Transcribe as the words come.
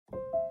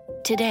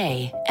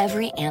Today,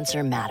 every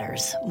answer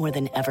matters more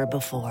than ever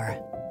before.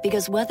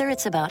 Because whether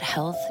it's about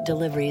health,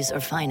 deliveries, or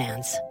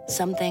finance,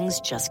 some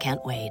things just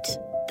can't wait.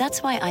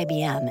 That's why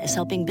IBM is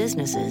helping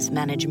businesses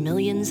manage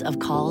millions of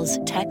calls,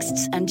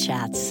 texts, and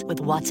chats with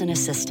Watson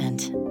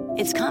Assistant.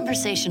 It's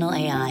conversational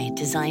AI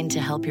designed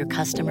to help your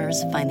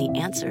customers find the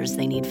answers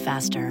they need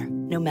faster,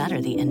 no matter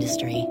the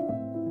industry.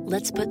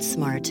 Let's put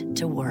smart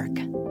to work.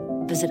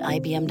 Visit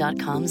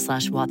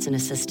IBM.com/Watson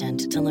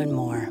Assistant to learn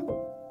more.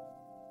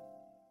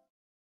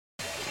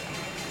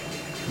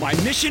 My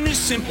mission is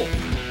simple,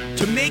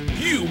 to make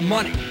you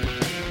money.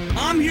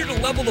 I'm here to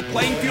level the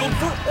playing field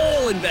for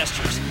all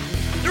investors.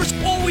 There's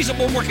always a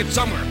bull market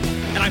somewhere,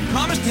 and I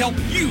promise to help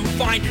you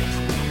find it.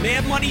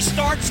 Mad Money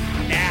starts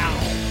now.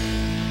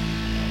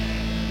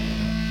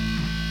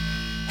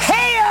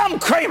 Hey, I'm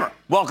Cramer.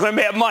 Welcome to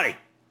Mad Money.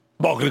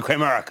 Welcome to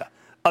Cramerica.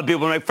 Other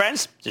people make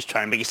friends, just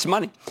trying to make you some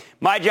money.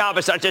 My job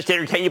is not just to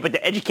entertain you, but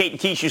to educate and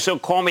teach you, so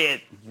call me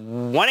at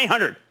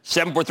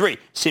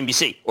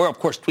 1-800-743-CNBC, or of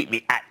course tweet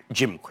me at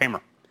Jim Cramer.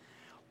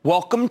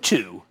 Welcome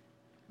to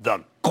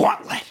the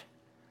Gauntlet.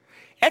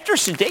 After a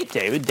sedate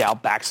day, the Dow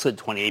backslid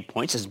 28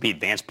 points, S&P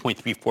advanced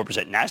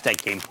 0.34%,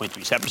 NASDAQ gained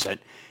 0.37%.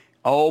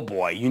 Oh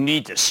boy, you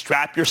need to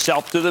strap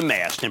yourself to the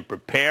mast and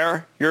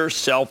prepare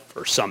yourself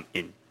for some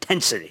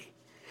intensity.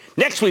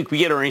 Next week, we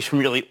get earnings from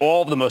nearly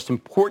all of the most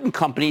important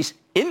companies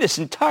in this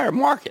entire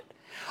market.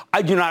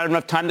 I do not have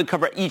enough time to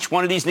cover each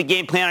one of these in the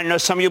game plan. I know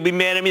some of you will be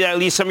mad at me that I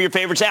leave some of your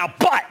favorites out,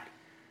 but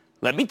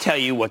let me tell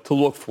you what to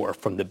look for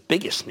from the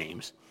biggest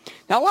names.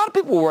 Now, a lot of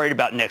people are worried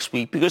about next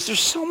week because there's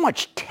so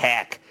much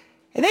tech,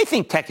 and they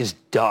think tech is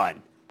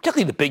done,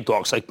 particularly the big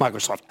dogs like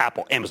Microsoft,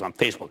 Apple, Amazon,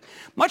 Facebook.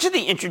 Much of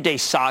the intraday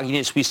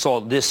sogginess we saw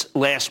this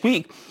last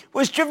week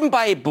was driven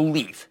by a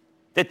belief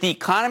that the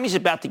economy is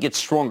about to get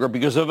stronger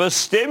because of a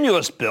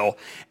stimulus bill,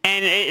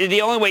 and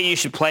the only way you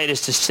should play it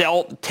is to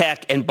sell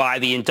tech and buy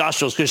the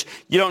industrials because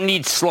you don't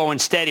need slow and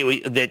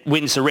steady that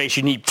wins the race.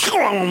 You need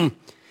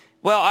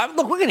well,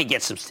 look, we're going to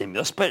get some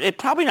stimulus, but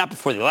probably not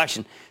before the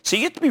election. So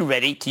you have to be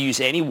ready to use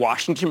any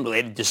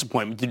Washington-related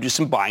disappointment to do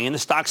some buying in the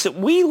stocks that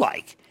we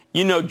like.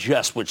 You know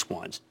just which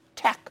ones.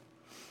 Tech.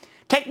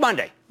 Take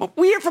Monday. Well,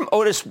 we hear from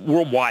Otis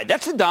Worldwide.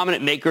 That's the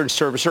dominant maker and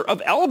servicer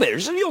of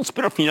elevators. It's the old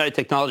spin-off from United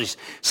Technologies.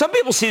 Some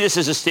people see this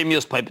as a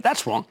stimulus play, but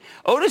that's wrong.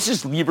 Otis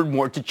is levered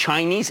more to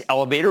Chinese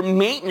elevator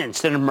maintenance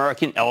than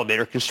American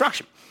elevator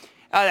construction.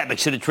 That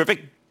makes it a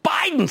terrific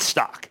Biden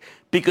stock,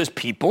 because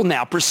people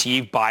now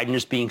perceive Biden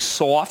as being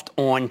soft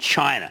on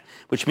China,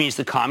 which means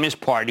the Communist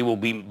Party will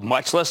be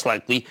much less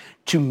likely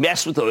to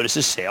mess with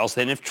Otis's sales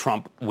than if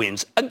Trump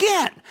wins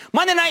again.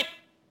 Monday night,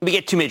 we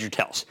get two major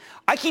tells.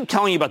 I keep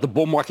telling you about the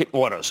bull market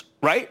autos,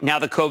 right? Now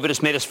that COVID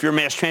has made us fear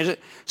mass transit.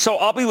 So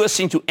I'll be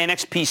listening to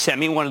NXP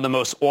Semi, one of the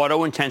most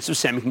auto-intensive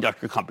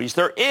semiconductor companies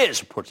there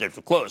is, reports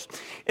after close.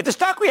 If the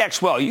stock reacts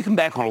well, you can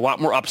bank on a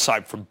lot more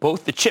upside from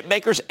both the chip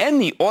makers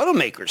and the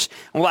automakers.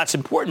 Well, that's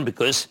important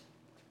because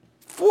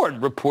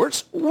Ford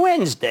reports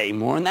Wednesday.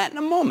 More on that in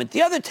a moment.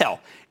 The other tell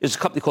is a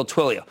company called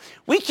Twilio.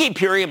 We keep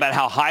hearing about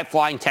how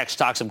high-flying tech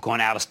stocks have gone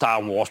out of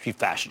style in Wall Street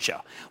fashion show.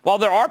 While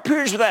there are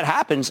periods where that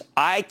happens,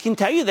 I can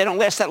tell you they don't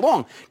last that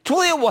long.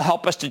 Twilio will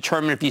help us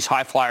determine if these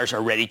high flyers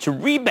are ready to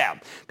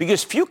rebound,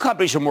 because few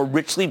companies are more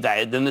richly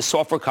valued than the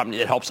software company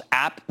that helps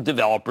app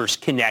developers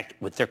connect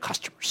with their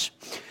customers.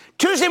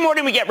 Tuesday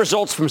morning, we get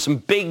results from some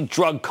big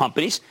drug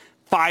companies,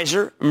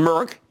 Pfizer,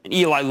 Merck, and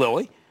Eli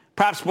Lilly.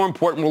 Perhaps more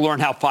important, we'll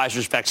learn how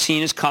Pfizer's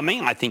vaccine is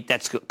coming. I think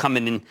that's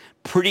coming in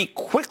pretty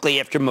quickly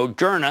after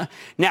Moderna.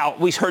 Now,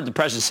 we heard the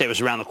president say it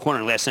was around the corner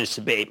in last night's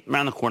debate.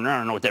 Around the corner, I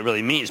don't know what that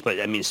really means, but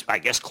that means, I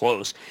guess,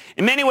 close.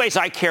 In many ways,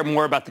 I care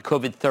more about the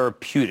COVID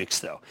therapeutics,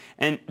 though,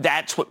 and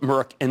that's what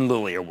Merck and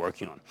Lilly are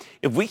working on.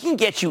 If we can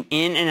get you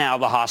in and out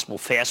of the hospital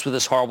fast with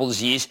this horrible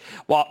disease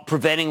while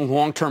preventing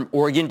long-term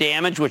organ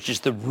damage, which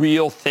is the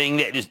real thing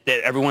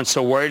that everyone's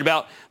so worried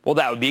about, well,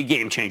 that would be a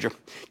game changer.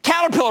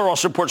 Caterpillar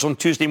also reports on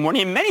Tuesday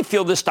morning, and many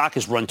feel this stock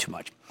has run too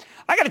much.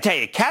 I got to tell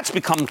you, Cat's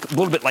become a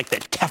little bit like the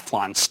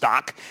Teflon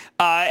stock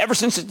ever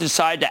since it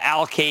decided to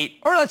allocate,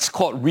 or let's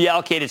call it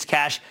reallocate its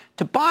cash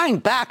to buying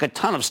back a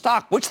ton of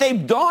stock, which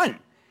they've done.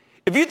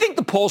 If you think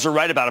the polls are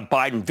right about a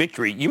Biden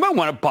victory, you might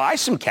want to buy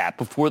some Cat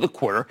before the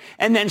quarter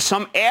and then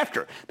some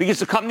after, because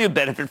the company will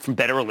benefit from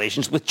better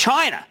relations with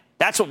China.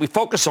 That's what we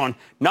focus on,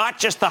 not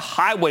just the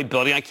highway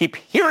building I keep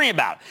hearing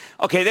about.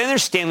 Okay, then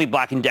there's Stanley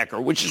Black &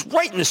 Decker, which is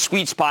right in the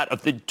sweet spot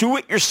of the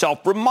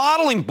do-it-yourself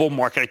remodeling bull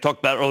market I talked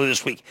about earlier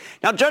this week.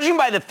 Now, judging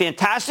by the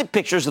fantastic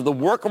pictures of the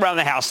work around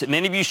the house that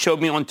many of you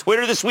showed me on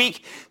Twitter this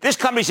week, this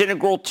company's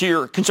integral to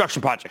your construction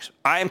projects.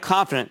 I am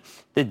confident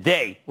that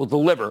they will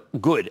deliver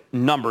good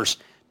numbers.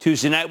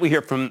 Tuesday night, we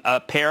hear from a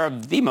pair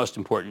of the most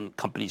important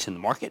companies in the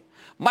market,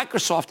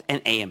 Microsoft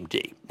and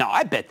AMD. Now,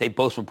 I bet they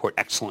both report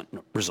excellent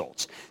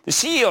results. The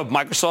CEO of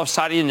Microsoft,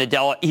 Satya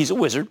Nadella, he's a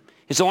wizard.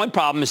 His only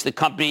problem is that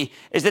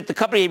the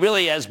company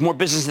really has more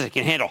business than it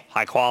can handle.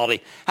 High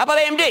quality. How about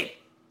AMD?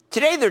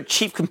 Today, their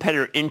chief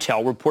competitor,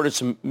 Intel, reported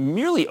some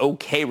merely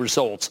okay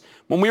results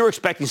when we were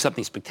expecting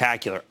something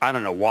spectacular. I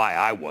don't know why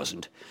I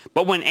wasn't.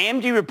 But when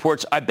AMD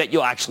reports, I bet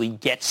you'll actually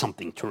get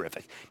something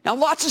terrific. Now,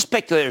 lots of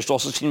speculators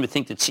also seem to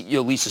think that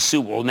CEO Lisa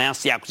Su will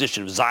announce the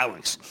acquisition of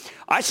Xilinx.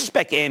 I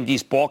suspect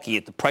AMD's balking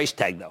at the price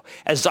tag, though,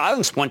 as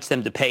Xilinx wants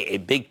them to pay a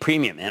big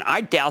premium. And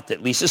I doubt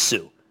that Lisa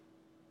Su,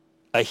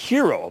 a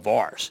hero of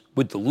ours,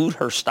 would dilute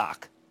her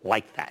stock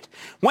like that.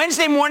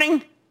 Wednesday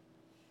morning,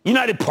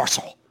 United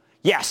Parcel.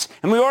 Yes,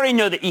 and we already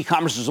know that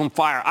e-commerce is on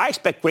fire. I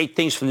expect great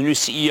things from the new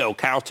CEO,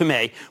 Carol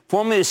Tomei,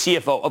 formerly the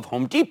CFO of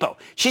Home Depot.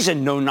 She's a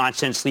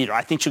no-nonsense leader.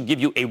 I think she'll give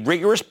you a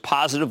rigorous,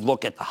 positive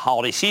look at the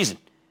holiday season.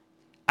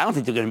 I don't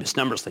think they're going to miss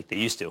numbers like they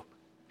used to.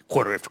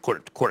 Quarter after quarter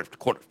after quarter after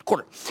quarter after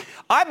quarter.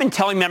 I've been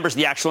telling members of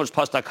the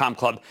ActionAlertsPlus.com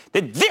club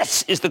that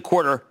this is the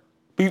quarter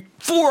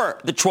before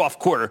the trough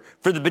quarter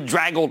for the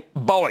bedraggled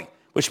Boeing,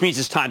 which means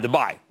it's time to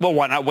buy. Well,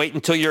 why not wait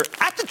until you're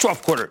at the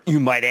trough quarter, you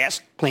might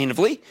ask,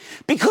 plaintively?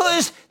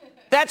 Because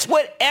that's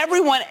what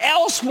everyone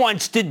else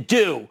wants to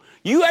do.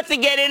 You have to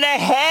get in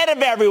ahead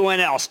of everyone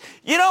else.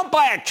 You don't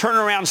buy a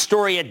turnaround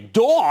story at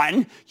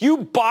dawn. You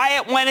buy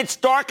it when it's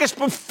darkest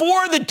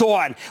before the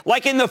dawn,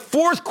 like in the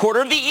fourth quarter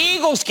of the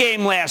Eagles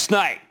game last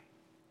night.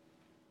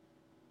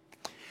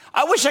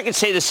 I wish I could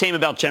say the same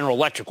about General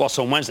Electric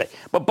also on Wednesday,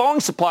 but Boeing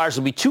suppliers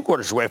will be 2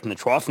 quarters away from the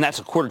trough, and that's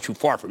a quarter too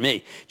far for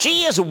me.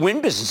 GE as a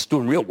wind business is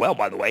doing real well,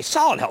 by the way.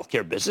 Solid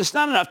healthcare business,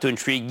 not enough to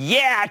intrigue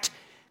yet.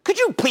 Could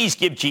you please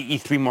give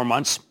GE 3 more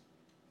months?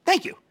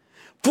 Thank you.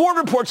 Ford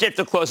reports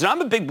after the close, and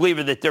I'm a big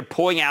believer that they're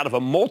pulling out of a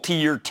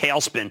multi-year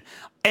tailspin,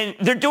 and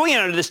they're doing it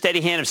under the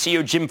steady hand of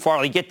CEO Jim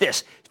Farley. Get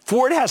this.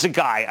 Ford has a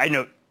guy, I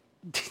know,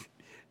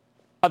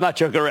 I'm not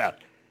joking around.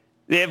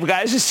 They have a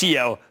guy as a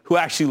CEO who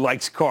actually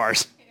likes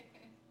cars.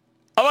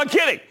 I'm not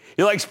kidding.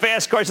 He likes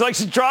fast cars. He likes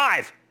to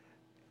drive.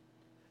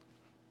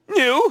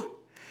 New.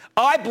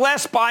 I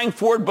bless buying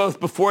Ford both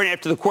before and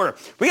after the quarter.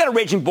 We got a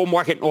raging bull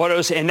market in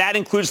autos, and that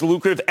includes the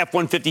lucrative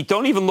F-150.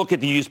 Don't even look at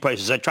the used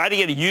prices. I tried to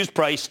get a used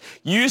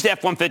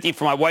F-150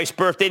 for my wife's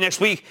birthday next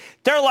week.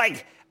 They're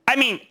like,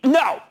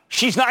 no,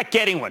 she's not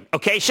getting one,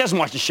 okay? She doesn't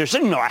watch the show. She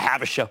doesn't know I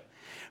have a show.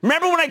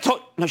 Remember when I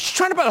told, no, she's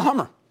trying to buy the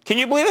Hummer. Can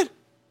you believe it?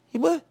 You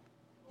believe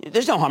it?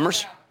 There's no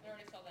Hummers.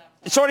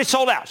 It's already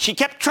sold out. She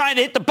kept trying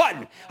to hit the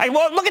button.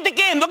 Well, look at the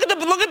game. Look at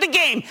the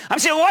game. I'm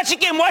saying, watch the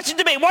game. Watch the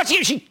debate. Watch the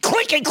game. She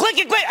click.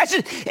 I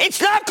said,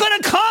 it's not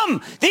going to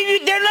come.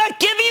 They're not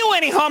giving you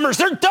any Hummers.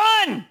 They're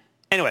done.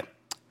 Anyway,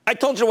 I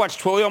told you to watch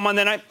Twilio on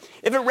Monday night.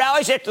 If it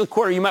rallies after the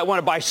quarter, you might want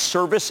to buy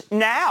Service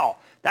Now.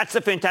 That's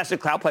the fantastic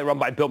cloud play run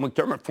by Bill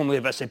McDermott, formerly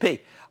of SAP.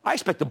 I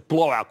expect a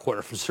blowout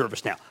quarter from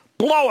Service Now.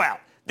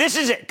 Blowout. This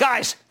is it.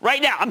 Guys, right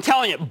now, I'm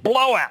telling you,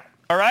 blowout.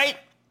 All right?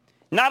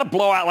 Not a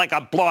blowout like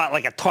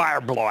a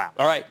tire blowout,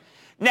 all right?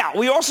 Now,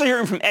 we're also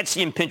hearing from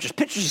Etsy and Pinterest.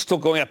 Pinterest is still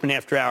going up in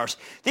after hours.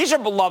 These are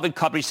beloved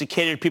companies that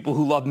cater to people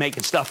who love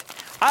making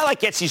stuff. I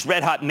like Etsy's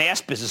red-hot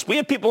mask business. We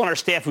have people on our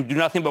staff who do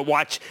nothing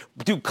but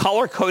do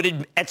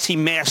color-coded Etsy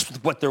masks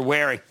with what they're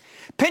wearing.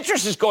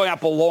 Pinterest is going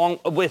up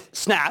along with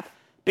Snap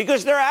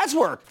because their ads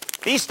work.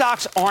 These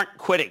stocks aren't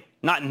quitting,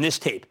 not in this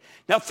tape.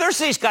 Now,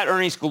 Thursday's got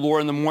earnings galore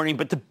in the morning,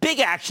 but the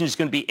big action is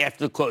going to be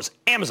after the close.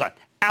 Amazon,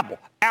 Apple,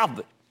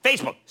 Alphabet,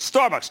 Facebook,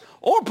 Starbucks,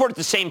 all report at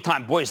the same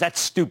time. Boys,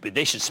 that's stupid.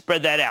 They should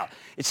spread that out.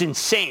 It's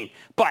insane,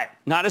 but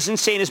not as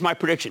insane as my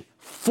prediction.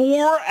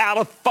 4 out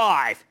of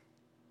 5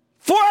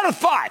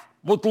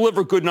 will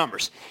deliver good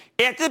numbers.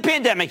 After the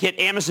pandemic hit,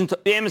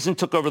 Amazon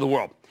took over the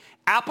world.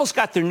 Apple's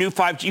got their new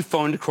 5G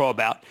phone to crow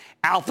about.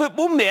 Alphabet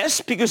will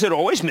miss because it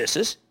always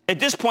misses. At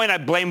this point, I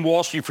blame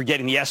Wall Street for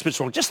getting the estimates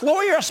wrong. Just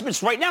lower your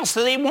estimates right now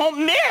so they won't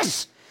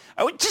miss.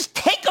 I would just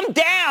take them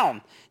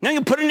down. Now you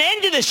can put an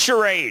end to this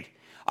charade.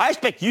 I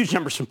expect huge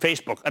numbers from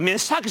Facebook. The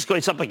stock is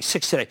going up like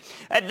 6 today.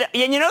 And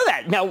you know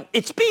that. Now,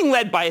 it's being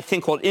led by a thing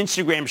called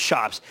Instagram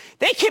Shops.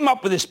 They came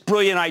up with this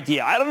brilliant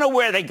idea. I don't know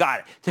where they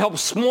got it, to help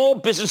small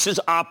businesses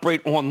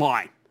operate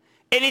online.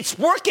 And it's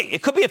working.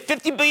 It could be a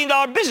 $50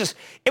 billion business.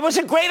 It was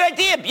a great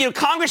idea.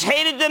 Congress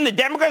hated them. The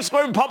Democrats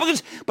were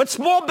Republicans. But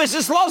small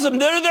business loves them.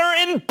 They're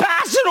their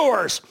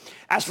ambassadors.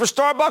 As for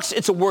Starbucks,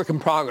 it's a work in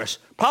progress.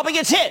 Probably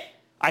gets hit.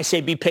 I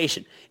say be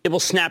patient. It will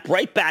snap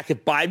right back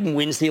if Biden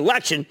wins the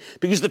election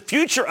because the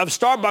future of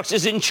Starbucks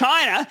is in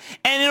China,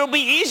 and it'll be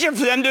easier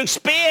for them to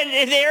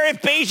expand there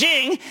if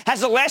Beijing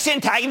has a less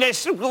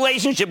antagonistic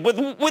relationship with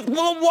the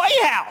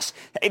White House.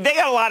 They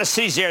got a lot of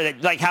cities there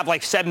that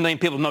have 7 million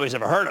people nobody's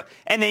ever heard of,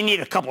 and they need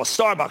a couple of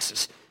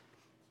Starbuckses.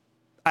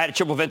 I had a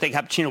triple venti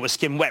cappuccino with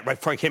skim wet right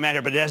before I came out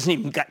here, but it hasn't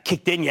even got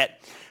kicked in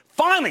yet.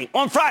 Finally,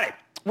 on Friday,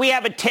 we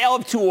have a tale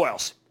of 2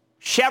 oils,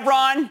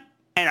 Chevron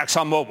and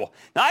ExxonMobil.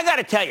 Now, I got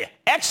to tell you,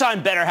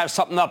 Exxon better have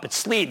something up its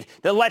sleeve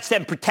that lets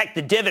them protect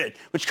the dividend,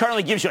 which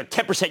currently gives you a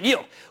 10%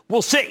 yield.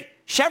 We'll see.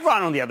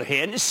 Chevron, on the other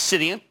hand, is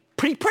sitting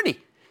pretty.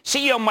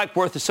 CEO Mike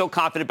Wirth is so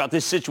confident about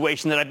this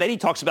situation that I bet he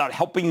talks about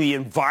helping the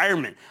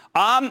environment.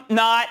 I'm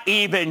not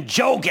even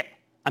joking.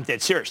 I'm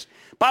dead serious.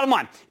 Bottom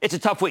line, it's a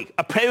tough week,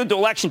 a prelude to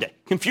Election Day.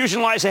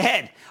 Confusion lies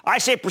ahead. I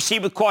say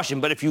proceed with caution,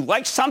 but if you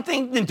like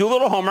something, then do a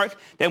little homework,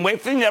 then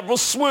wait for the inevitable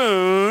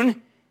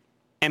swoon,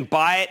 and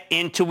buy it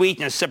into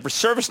weakness. Except for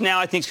ServiceNow,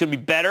 I think it's going to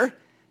be better.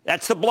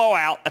 That's the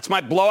blowout. That's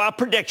my blowout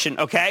prediction,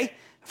 okay,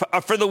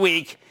 for the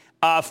week.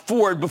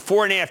 Ford,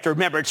 before and after.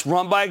 Remember, it's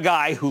run by a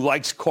guy who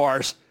likes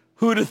cars.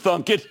 Who'd have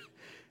thunk it?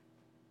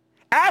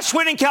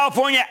 Ashwin in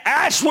California.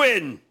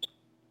 Ashwin!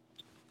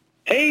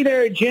 Hey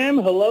there, Jim.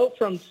 Hello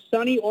from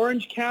sunny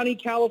Orange County,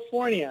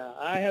 California.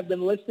 I have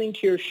been listening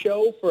to your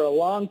show for a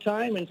long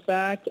time. In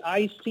fact,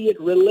 I see it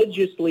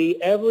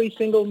religiously every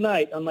single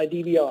night on my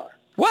DVR.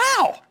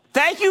 Wow.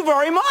 Thank you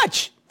very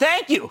much.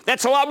 Thank you.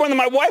 That's a lot more than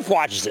my wife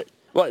watches it.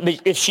 Well,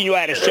 if she knew I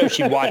had a show,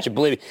 she'd watch it,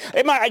 believe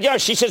me.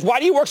 She says, why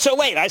do you work so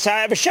late? I said,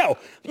 I have a show.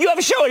 You have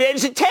a show. It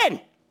ends at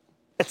 10.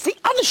 That's the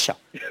other show.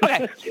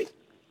 Okay.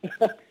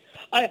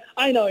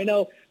 I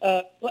know.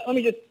 Let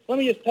me just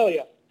tell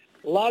you.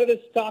 A lot of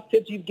the stock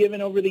tips you've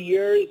given over the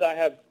years, I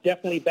have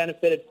definitely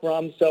benefited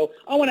from. So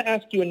I want to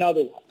ask you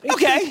another one.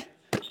 Okay.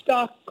 It's a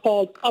stock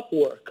called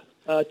Upwork.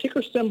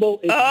 Ticker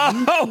symbol is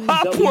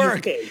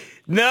Upwork.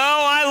 No,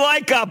 I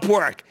like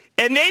Upwork.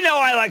 And they know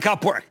I like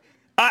Upwork.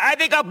 I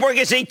think Upwork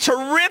is a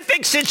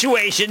terrific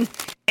situation.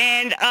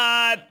 And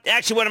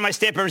actually, one of my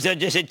staff members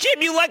just said, Jim,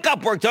 you like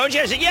Upwork, don't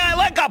you? I said, yeah, I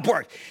like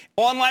Upwork.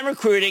 Online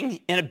recruiting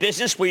in a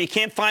business where you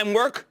can't find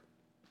workers,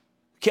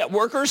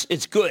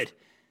 it's good.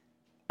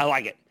 I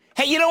like it.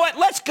 Hey, you know what?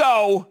 Let's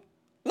go.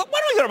 Why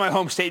don't we go to my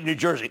home state, New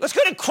Jersey? Let's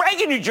go to Craig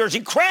in New Jersey.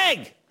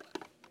 Craig.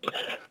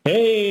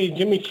 Hey,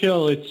 Jimmy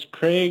Chill. It's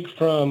Craig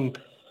from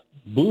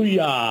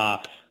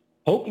Booyah,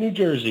 Hope, New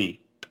Jersey.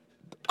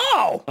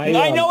 Oh, I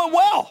know it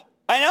well.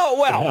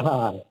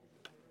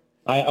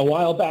 A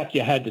while back,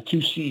 you had the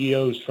two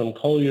CEOs from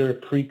Collier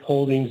Creek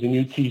Holdings and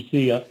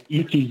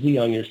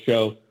UTZ on your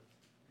show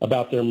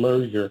about their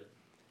merger.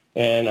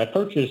 And I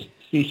purchased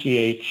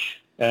CCH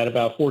at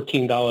about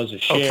 $14 a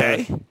share.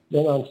 Okay.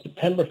 Then on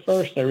September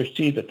 1st, I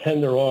received a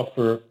tender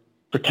offer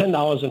for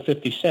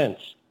 $10.50.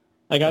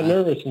 I got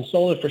nervous and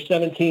sold it for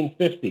 $17.50.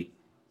 Thinking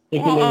they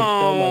would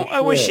sell my share.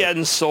 I wish you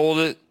hadn't sold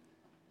it.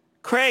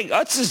 Craig,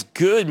 Utz is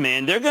good,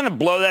 man. They're going to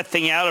blow that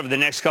thing out over the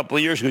next couple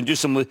of years. They're going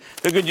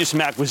to do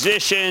some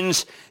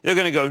acquisitions. They're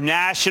going to go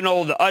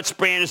national. The Utz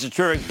brand is a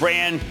terrific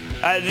brand.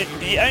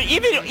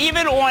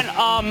 Even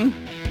on,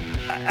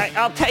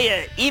 I'll tell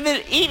you,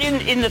 even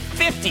in the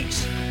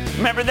 50s,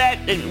 remember that?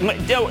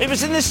 It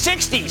was in the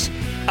 60s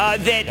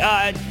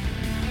that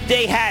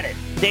they had it.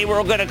 They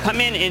were going to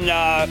come in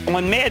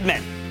on Mad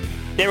Men.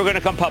 They were going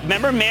to come up.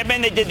 Remember Mad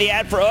Men? They did the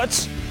ad for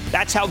Utz?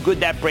 That's how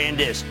good that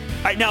brand is.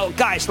 All right, now,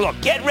 guys, look,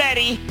 get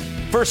ready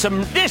for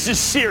this is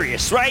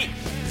serious, right?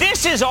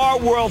 This is our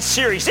World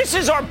Series. This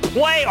is our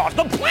playoffs,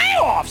 the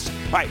playoffs.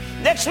 All right,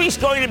 next week's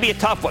going to be a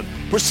tough one.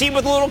 Proceed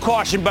with a little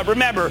caution, but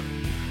remember,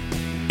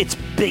 it's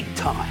big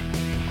time.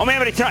 Oh,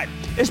 man, tonight,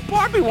 is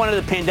Barbie one of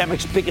the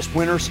pandemic's biggest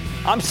winners?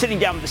 I'm sitting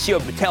down with the CEO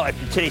of Mattel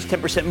after today's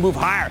 10% move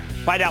higher.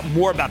 Find out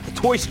more about the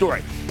Toy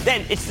Story.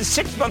 Then, it's the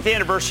 6th-month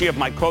anniversary of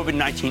my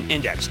COVID-19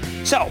 index.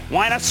 So,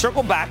 why not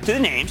circle back to the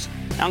names?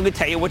 I'm going to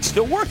tell you what's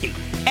still working.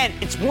 And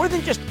it's more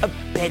than just a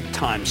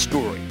bedtime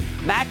story.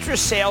 Mattress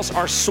sales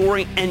are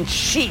soaring, and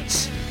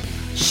sheets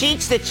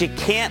that you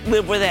can't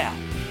live without.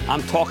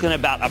 I'm talking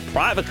about a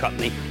private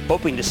company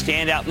hoping to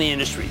stand out in the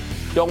industry.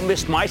 Don't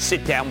miss my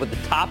sit down with the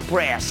top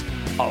brass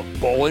of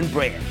Boll and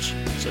Branch.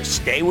 So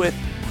stay with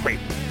Cramer.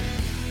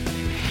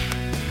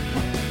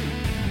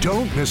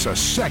 Don't miss a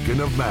second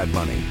of Mad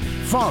Money.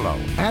 Follow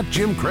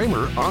 @Jim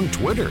Cramer on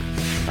Twitter.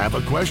 Have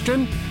a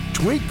question?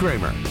 Tweet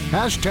Cramer.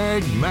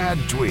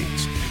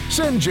 #MadTweets.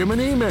 Send Jim an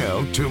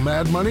email to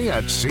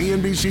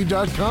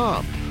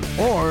madmoney@cnbc.com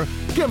or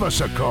give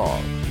us a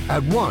call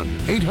at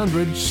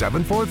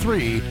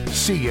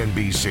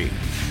 1-800-743-CNBC.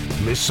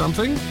 Miss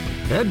something?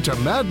 Head to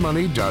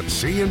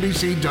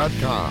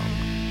madmoney.cnbc.com.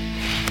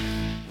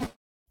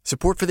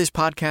 Support for this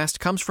podcast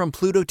comes from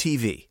Pluto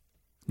TV.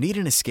 Need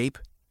an escape?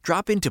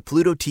 Drop into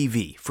Pluto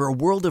TV for a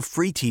world of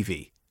free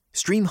TV.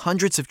 Stream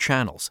hundreds of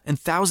channels and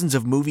thousands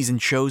of movies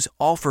and shows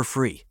all for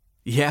free.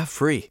 Yeah,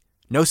 free.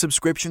 No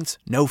subscriptions,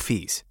 no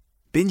fees.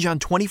 Binge on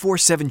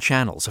 24/7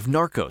 channels of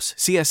Narcos,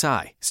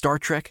 CSI, Star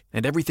Trek,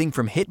 and everything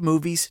from hit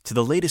movies to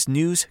the latest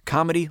news,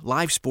 comedy,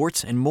 live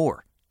sports, and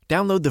more.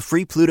 Download the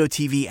free Pluto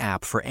TV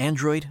app for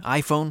Android,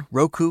 iPhone,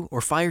 Roku,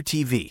 or Fire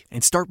TV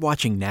and start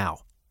watching now.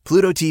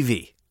 Pluto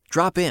TV.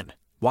 Drop in.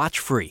 Watch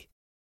free.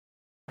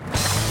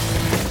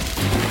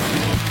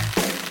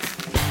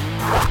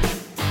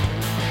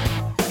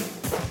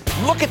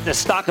 Look at the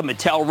stock of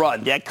Mattel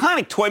run. The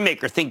iconic toy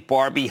maker, think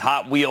Barbie,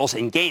 Hot Wheels,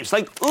 and games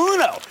like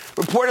Uno,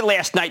 reported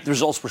last night the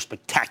results were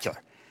spectacular.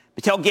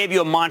 Mattel gave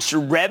you a monster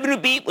revenue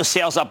beat with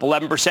sales up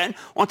 11%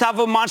 on top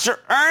of a monster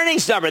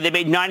earnings number. They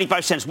made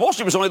 95 cents. Wall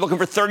Street was only looking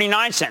for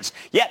 39 cents.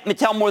 Yet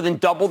Mattel more than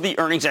doubled the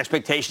earnings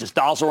expectations.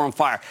 Dolls are on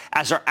fire,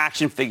 as are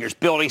action figures,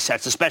 building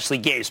sets, especially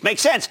games.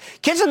 Makes sense.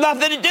 Kids have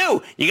nothing to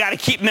do. You got to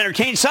keep them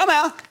entertained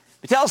somehow.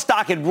 Mattel's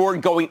stock had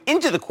roared going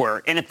into the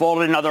quarter, and it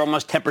folded another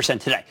almost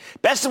 10% today.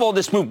 Best of all,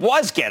 this move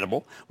was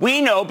gettable.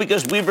 We know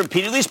because we've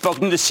repeatedly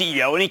spoken to the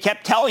CEO, and he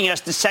kept telling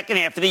us the second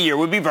half of the year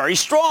would be very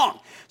strong.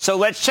 So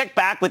let's check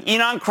back with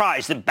Ynon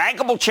Kreiz, the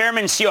bankable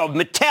chairman and CEO of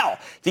Mattel,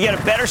 to get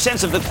a better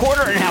sense of the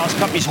quarter and how his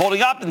company's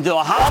holding up until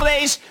the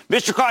holidays.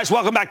 Mr. Kreiz,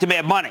 welcome back to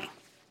Mad Money.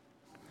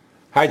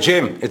 Hi,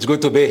 Jim. It's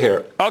good to be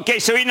here. Okay,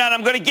 so Ynon,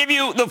 I'm going to give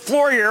you the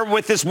floor here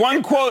with this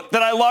one quote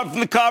that I love from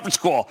the conference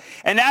call.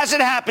 And as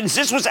it happens,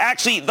 this was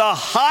actually the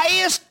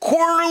highest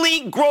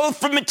quarterly growth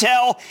from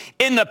Mattel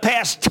in the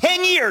past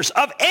 10 years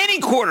of any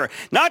quarter.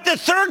 Not the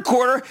third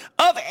quarter,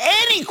 of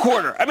any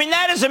quarter. I mean,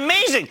 that is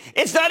amazing.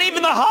 It's not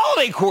even the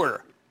holiday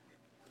quarter.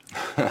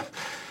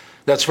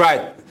 That's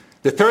right.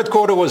 The third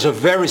quarter was a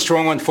very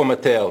strong one for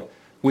Mattel.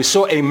 We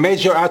saw a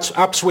major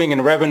upswing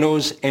in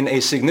revenues and a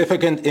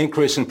significant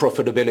increase in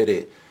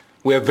profitability.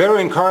 We are very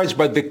encouraged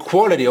by the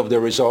quality of the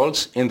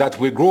results in that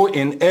we grew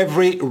in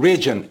every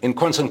region in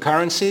constant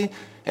currency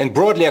and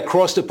broadly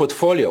across the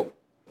portfolio.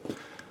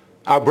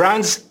 Our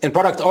brands and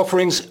product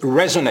offerings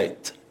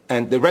resonate,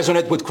 and they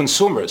resonate with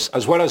consumers,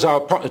 as well as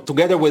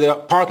together with our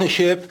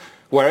partnership,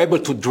 we're able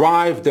to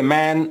drive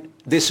demand.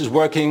 This is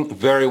working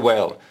very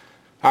well.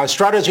 Our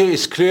strategy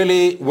is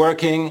clearly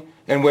working,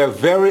 and we're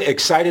very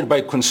excited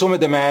by consumer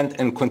demand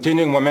and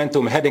continuing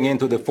momentum heading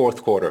into the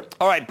fourth quarter.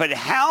 All right, but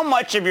how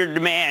much of your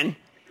demand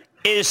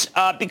is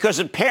because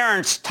of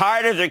parents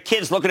tired of their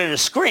kids looking at a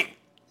screen?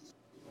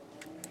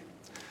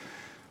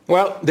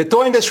 Well, the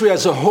toy industry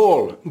as a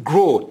whole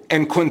grew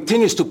and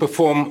continues to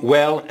perform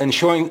well and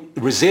showing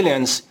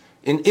resilience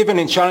even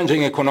in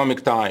challenging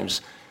economic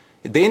times.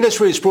 The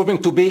industry is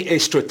proving to be a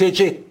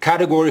strategic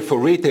category for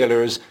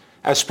retailers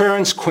as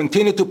parents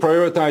continue to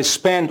prioritize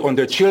spend on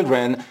their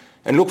children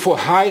and look for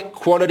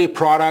high-quality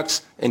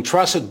products and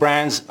trusted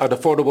brands at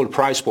affordable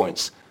price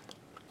points.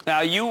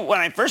 Now,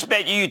 when I first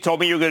met you, you told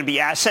me you were going to be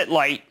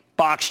asset-light,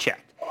 box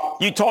checked.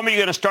 You told me you're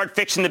going to start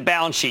fixing the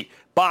balance sheet,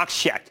 box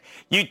checked.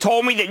 You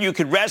told me that you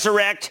could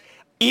resurrect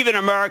even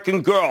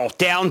American Girl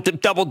down to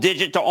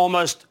double-digit to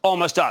almost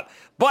up.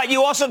 But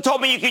you also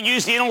told me you could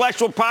use the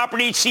intellectual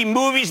property, see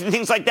movies and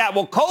things like that.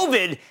 Well,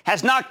 COVID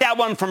has knocked that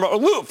one for a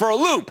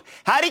loop.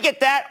 How do you get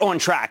that on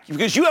track?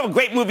 Because you have a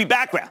great movie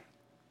background.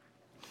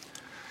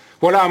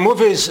 Well, our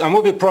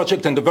movie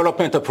project and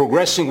development are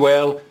progressing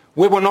well.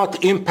 We were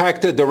not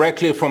impacted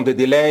directly from the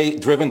delay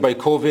driven by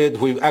COVID.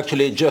 We've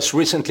actually just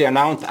recently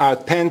announced our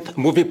 10th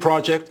movie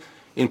project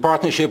in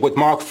partnership with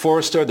Mark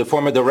Forster, the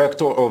former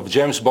director of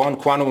James Bond,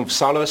 Quantum of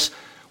Solace.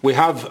 We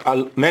have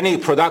many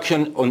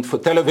production for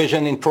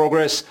television in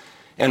progress,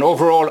 and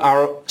overall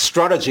our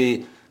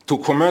strategy to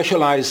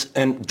commercialize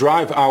and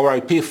drive our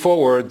IP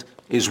forward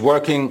is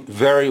working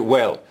very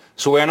well.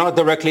 So we are not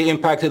directly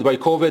impacted by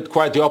COVID,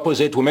 quite the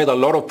opposite. We made a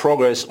lot of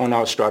progress on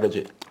our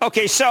strategy.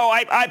 Okay, so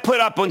I put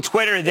up on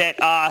Twitter that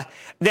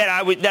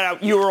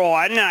you were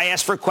on, and I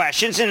asked for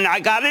questions, and I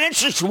got an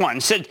interesting one.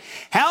 It said,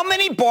 how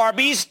many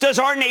Barbies does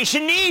our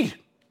nation need?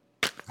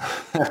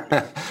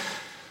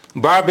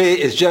 Barbie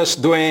is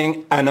just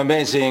doing an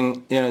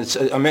amazingly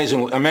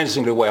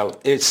well.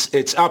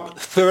 It's up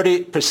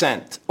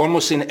 30%,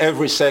 almost in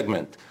every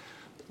segment.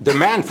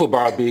 Demand for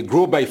Barbie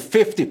grew by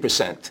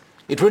 50%.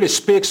 It really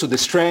speaks to the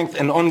strength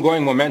and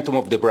ongoing momentum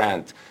of the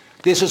brand.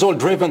 This is all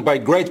driven by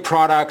great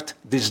product,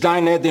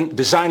 design-led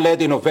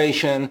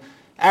innovation,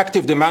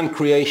 active demand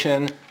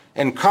creation,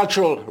 and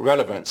cultural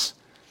relevance.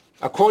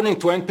 According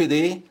to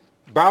NPD,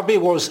 Barbie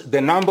was the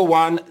number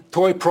one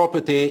toy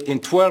property in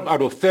 12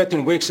 out of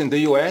 13 weeks in the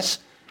US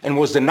and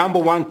was the number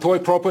one toy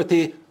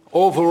property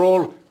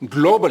overall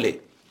globally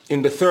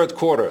in the third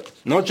quarter.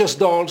 Not just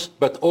dolls,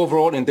 but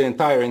overall in the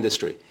entire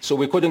industry. So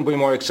we couldn't be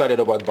more excited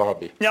about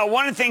Barbie. Now,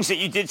 one of the things that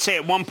you did say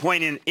at one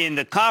point in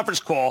the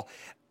conference call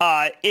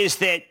is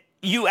that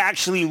you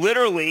actually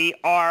literally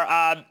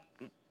are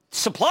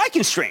supply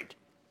constrained.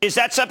 Is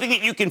that something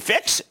that you can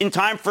fix in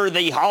time for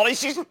the holiday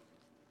season?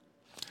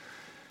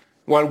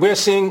 Well, we're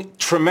seeing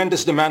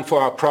tremendous demand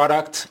for our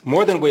product,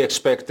 more than we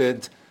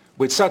expected.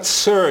 With such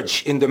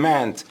surge in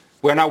demand,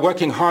 we're now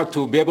working hard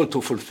to be able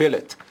to fulfill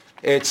it.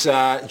 It's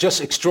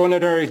just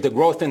extraordinary, the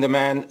growth in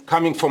demand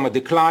coming from a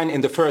decline in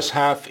the first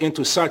half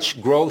into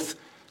such growth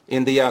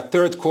in the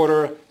third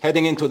quarter,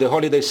 heading into the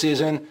holiday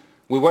season.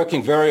 We're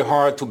working very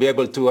hard to be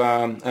able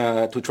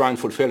to try and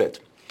fulfill it.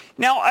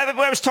 Now,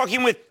 I was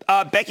talking with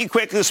Becky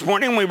Quick this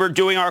morning. We were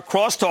doing our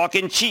crosstalk,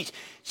 and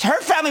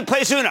her family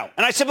plays Uno.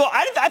 And I said, well,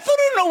 I thought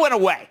Uno went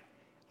away.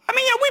 I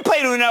mean, we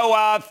played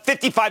Uno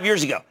 55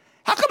 years ago.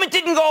 How come it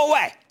didn't go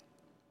away?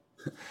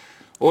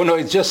 Uno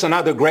is just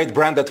another great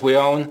brand that we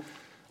own.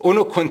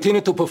 Uno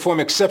continued to perform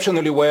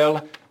exceptionally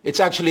well. It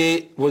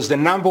actually was the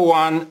number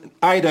one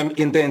item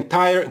in the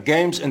entire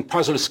games and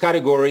puzzles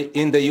category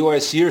in the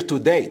U.S. year to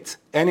date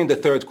and in the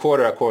third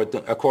quarter,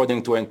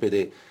 according to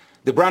NPD.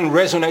 The brand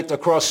resonates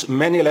across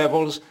many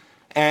levels,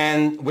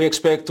 and we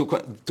expect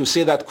to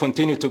see that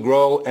continue to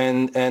grow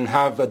and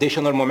have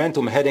additional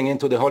momentum heading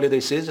into the holiday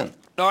season.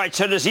 All right,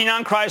 so does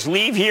Ynon Kreiz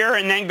leave here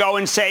and then go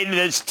and say to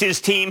his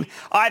team,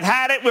 I've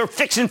had it, we're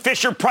fixing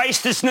Fisher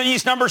Price,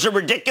 these numbers are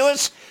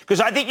ridiculous? Because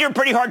I think you're a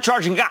pretty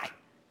hard-charging guy.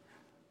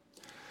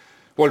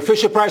 Well,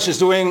 Fisher Price is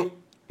doing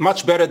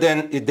much better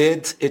than it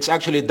did. It's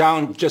actually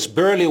down just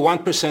barely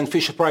 1%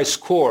 Fisher Price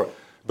score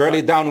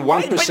barely down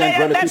 1%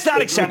 relative. That's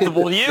not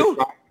acceptable to you.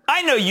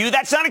 I know you.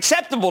 That's not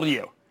acceptable to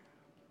you.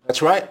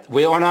 That's right.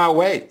 We're on our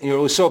way.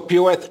 We saw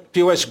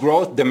POS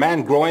growth,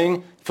 demand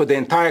growing for the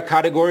entire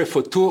category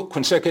for 2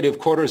 consecutive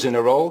quarters in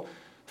a row.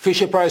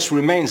 Fisher-Price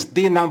remains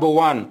the number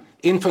 1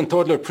 infant,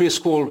 toddler,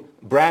 preschool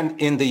brand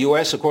in the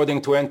U.S.,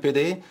 according to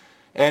NPD.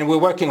 And we're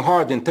working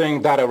hard in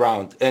turning that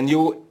around. And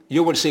you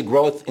will see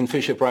growth in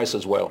Fisher-Price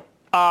as well.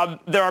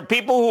 There are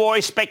people who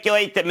always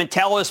speculate that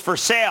Mattel is for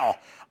sale,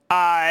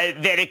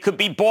 that it could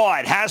be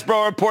bought.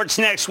 Hasbro reports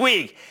next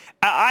week.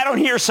 I don't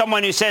hear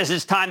someone who says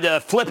it's time to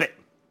flip it.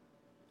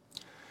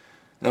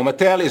 Now,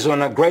 Mattel is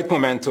on a great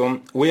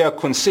momentum. We are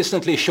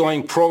consistently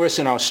showing progress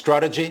in our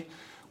strategy.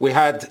 We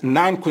had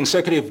 9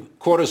 consecutive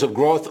quarters of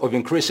growth of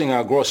increasing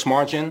our gross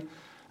margin.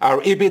 Our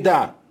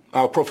EBITDA,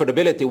 our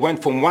profitability,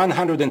 went from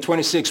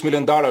 $126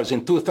 million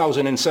in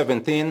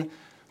 2017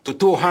 to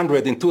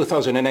 $200 in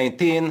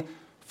 2018,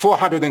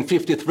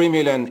 $453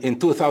 million in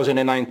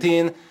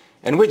 2019,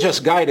 and we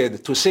just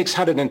guided to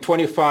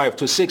 $625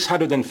 to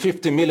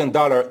 $650 million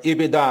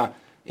EBITDA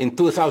in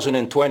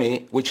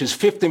 2020, which is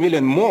 $50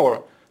 million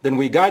more than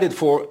we guided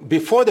for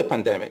before the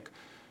pandemic.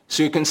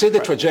 So you can see the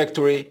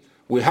trajectory.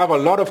 We have a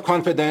lot of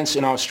confidence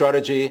in our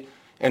strategy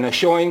and are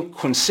showing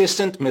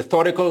consistent,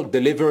 methodical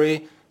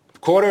delivery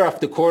quarter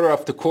after quarter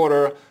after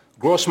quarter.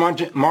 Gross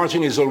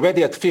margin is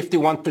already at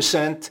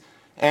 51%.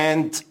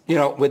 And,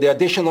 with the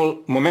additional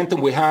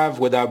momentum we have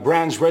with our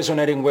brands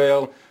resonating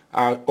well,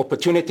 our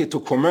opportunity to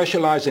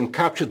commercialize and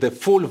capture the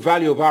full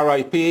value of our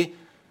IP,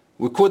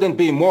 we couldn't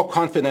be more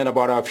confident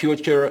about our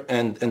future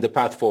and the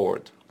path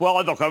forward. Well,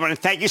 look, I want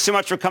to thank you so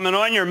much for coming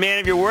on. You're a man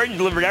of your word. You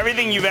delivered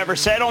everything you've ever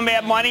said on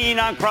Mad Money.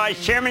 Ynon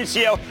Kreiz, Chairman and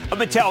CEO of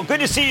Mattel.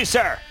 Good to see you,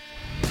 sir.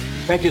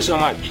 Thank you so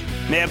much.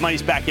 Mad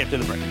Money's back after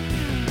the break.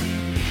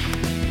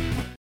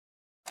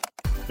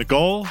 The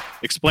goal?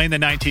 Explain the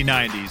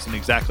 1990s in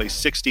exactly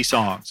 60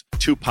 songs.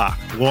 Tupac,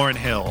 Lauryn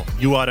Hill,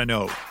 You Oughta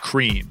Know,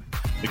 Cream.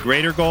 The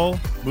greater goal?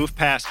 Move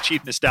past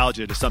cheap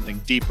nostalgia to something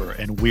deeper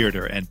and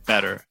weirder and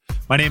better.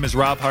 My name is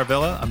Rob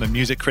Harvilla. I'm a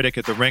music critic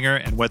at The Ringer,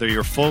 and whether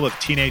you're full of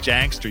teenage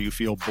angst or you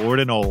feel bored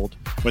and old,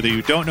 whether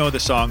you don't know the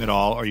song at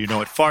all or you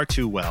know it far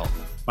too well,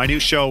 my new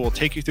show will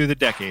take you through the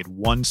decade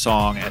one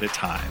song at a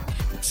time.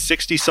 It's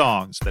 60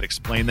 songs that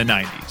explain the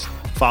 90s.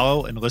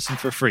 Follow and listen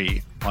for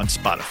free on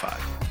Spotify.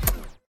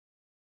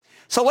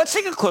 So let's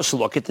take a closer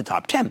look at the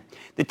top 10.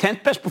 The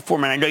 10th best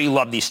performer, and I know you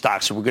love these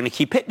stocks, so we're going to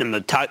keep hitting them.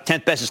 The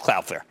 10th best is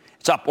Cloudflare.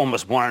 It's up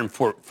almost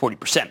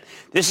 140%.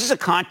 This is a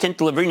content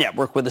delivery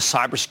network with a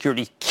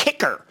cybersecurity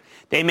kicker.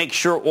 They make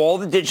sure all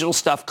the digital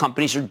stuff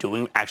companies are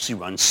doing actually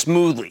runs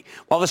smoothly.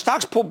 While the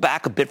stock's pulled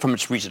back a bit from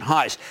its recent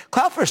highs,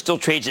 Cloudflare still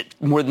trades at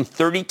more than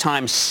 30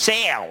 times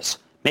sales,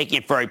 making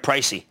it very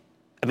pricey.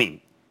 I mean,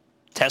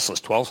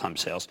 Tesla's 12 times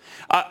sales.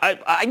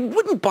 I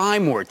wouldn't buy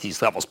more at these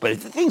levels, but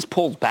if the thing's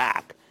pulled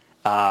back,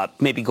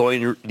 maybe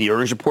going to the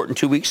earnings report in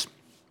 2 weeks,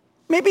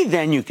 maybe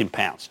then you can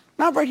pounce.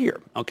 Not right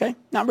here, okay?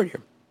 Not right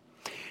here.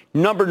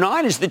 Number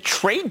 9 is the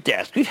Trade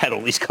Desk. We've had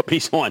all these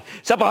companies on.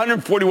 It's up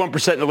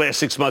 141% in the last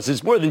 6 months.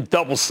 It's more than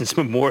double since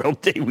Memorial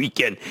Day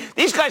weekend.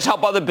 These guys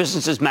help other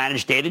businesses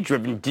manage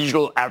data-driven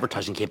digital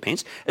advertising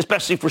campaigns,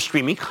 especially for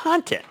streaming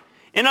content.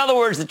 In other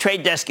words, the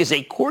Trade Desk is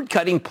a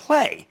cord-cutting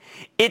play.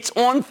 It's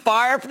on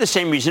fire for the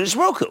same reason as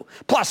Roku.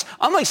 Plus,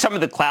 unlike some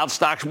of the cloud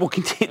stocks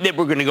that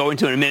we're going to go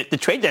into in a minute, the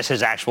Trade Desk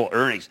has actual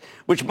earnings,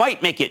 which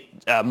might make it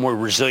more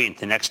resilient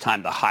the next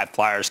time the high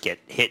flyers get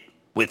hit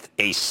with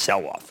a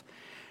sell-off.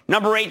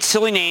 Number 8,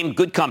 silly name,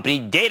 good company,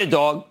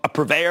 Datadog, a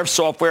purveyor of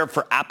software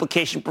for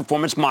application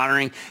performance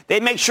monitoring. They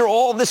make sure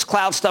all this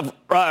cloud stuff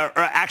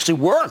actually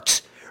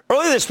works.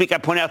 Earlier this week, I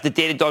pointed out that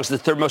Datadog is the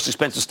third most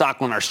expensive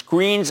stock on our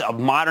screens of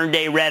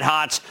modern-day red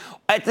hots.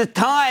 At the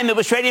time, it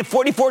was trading at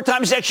 44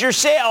 times next year's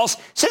sales.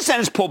 Since then,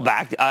 it's pulled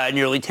back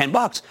nearly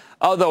 $10,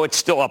 although it's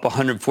still up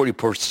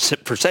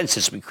 140%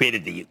 since we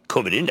created the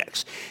COVID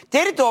index.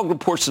 Datadog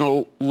reports in a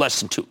little less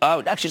than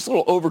actually it's a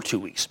little over 2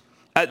 weeks.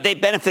 They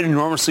benefit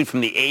enormously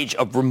from the age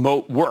of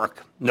remote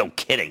work. No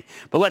kidding.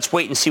 But let's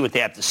wait and see what they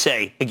have to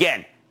say.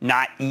 Again,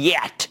 not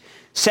yet.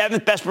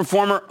 7th best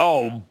performer,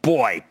 oh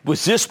boy,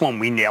 was this one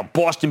we nailed.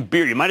 Boston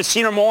Beer. You might have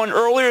seen them on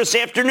earlier this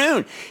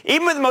afternoon.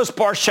 Even with most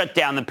bars shut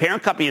down, the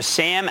parent company of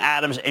Sam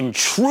Adams and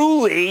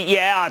Truly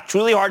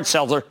Hard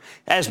Seltzer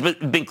has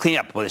been cleaned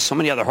up. Well, there's so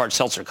many other hard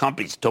seltzer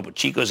companies. Topo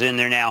Chico's in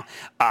there now.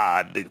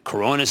 The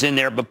Corona's in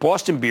there. But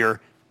Boston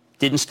Beer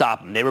didn't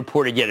stop them. They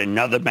reported yet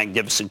another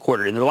magnificent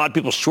quarter. And there are a lot of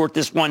people short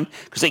this one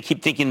because they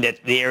keep thinking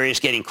that the area is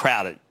getting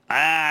crowded.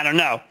 I don't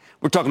know.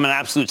 We're talking about an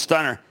absolute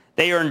stunner.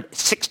 They earned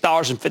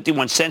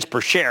 $6.51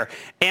 per share.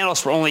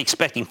 Analysts were only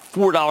expecting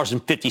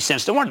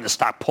 $4.50. They wanted the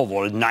stock pull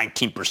vote at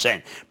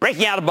 19%.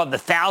 Breaking out above the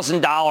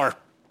 $1,000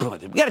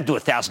 We got to do a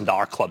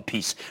 $1,000 club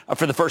piece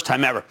for the first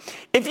time ever.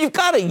 If you've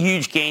got a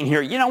huge gain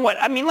here, you know what?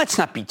 I mean, let's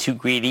not be too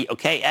greedy,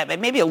 okay?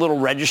 Maybe a little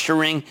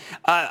registering.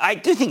 I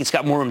do think it's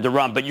got more room to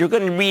run, but you're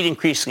going to read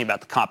increasingly about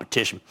the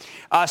competition.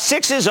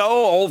 6 is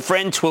old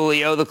friend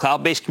Twilio, the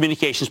cloud-based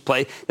communications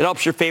play that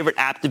helps your favorite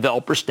app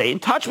developers stay in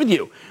touch with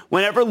you.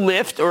 Whenever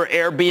Lyft or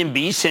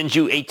Airbnb sends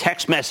you a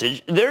text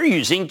message, they're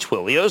using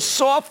Twilio's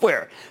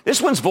software.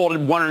 This one's voted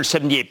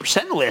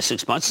 178% in the last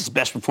 6 months. It's the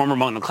best performer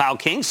among the cloud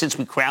kings since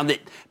we crowned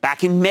it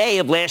back in May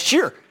of last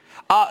year.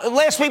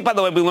 Last week, by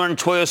the way, we learned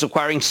Twilio's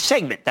acquiring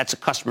Segment. That's a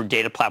customer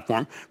data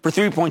platform for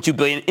 $3.2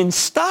 billion in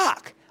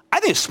stock. I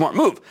think it's a smart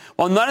move.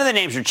 While none of the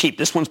names are cheap,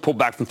 this one's pulled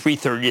back from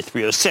 $330 to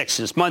 $306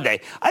 since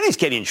Monday. I think it's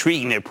getting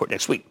intriguing to report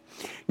next week.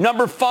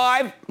 Number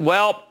 5,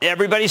 well,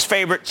 everybody's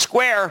favorite,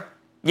 Square.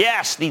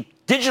 Yes, the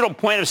digital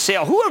point of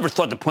sale. Whoever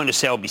thought the point of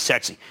sale would be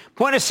sexy?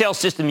 Point of sale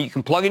system you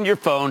can plug into your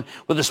phone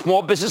with a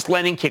small business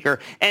lending kicker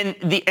and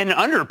an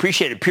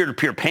underappreciated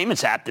peer-to-peer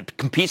payments app that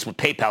competes with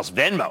PayPal's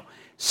Venmo.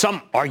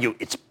 Some argue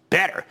it's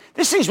better.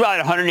 This thing's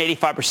rallied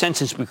 185%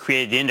 since we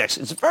created the index.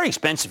 It's very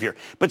expensive here,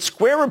 but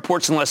Square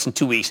reports in less than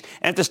 2 weeks,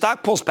 and if the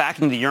stock pulls back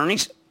into the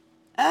earnings,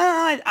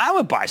 I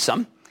would buy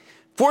some.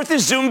 4th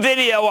is Zoom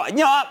Video. You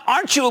know,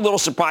 aren't you a little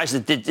surprised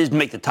that it didn't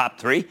make the top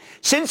 3?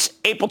 Since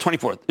April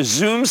 24th,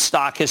 Zoom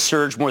stock has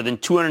surged more than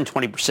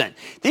 220%.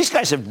 These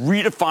guys have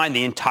redefined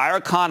the entire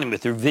economy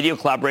with their video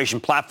collaboration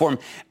platform.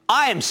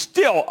 I am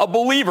still a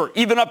believer,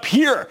 even up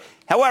here.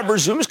 However,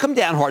 Zoom has come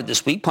down hard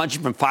this week,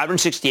 punching from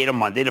 568 on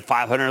Monday to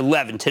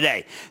 511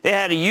 today. They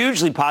had a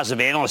hugely positive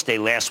analyst day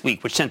last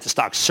week, which sent the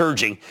stock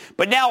surging.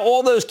 But now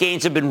all those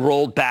gains have been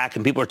rolled back,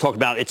 and people are talking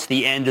about it's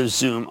the end of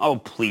Zoom. Oh,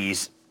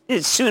 please.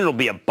 Soon it'll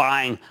be a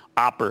buying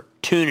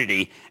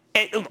opportunity.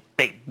 And,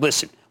 hey,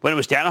 listen, when it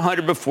was down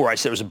 100 before, I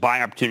said it was a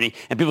buying opportunity,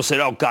 and people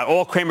said, oh, God,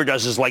 all Cramer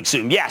does is like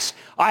Zoom. Yes,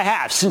 I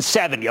have since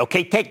 70,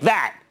 okay? Take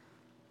that.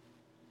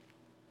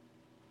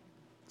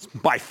 It's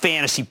my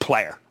fantasy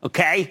player,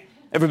 okay?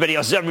 Everybody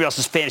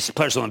else's fantasy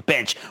players on the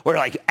bench, or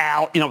like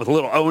Al, with a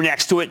little O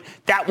next to it.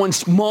 That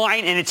one's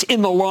mine, and it's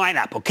in the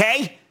lineup,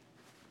 okay?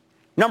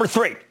 Number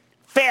 3.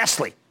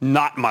 Fastly,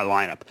 not in my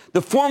lineup.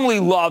 The formerly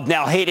loved,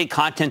 now hated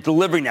content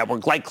delivery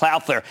network like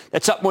Cloudflare,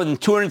 that's up more than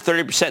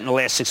 230% in the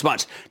last 6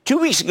 months. 2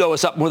 weeks ago, it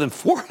was up more than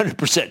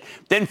 400%.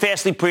 Then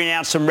Fastly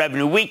pre-announced some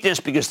revenue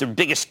weakness because their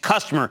biggest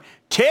customer,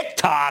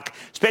 TikTok,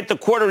 spent the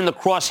quarter in the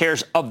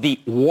crosshairs of the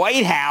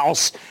White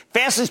House.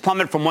 Fastly's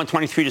plummeted from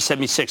 123 to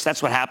 76.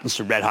 That's what happens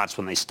to Red Hots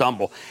when they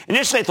stumble.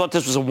 Initially, I thought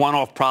this was a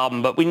one-off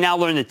problem, but we now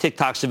learn that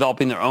TikTok's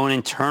developing their own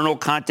internal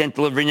content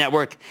delivery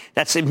network.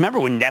 Remember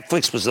when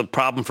Netflix was the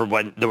problem for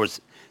when there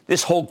was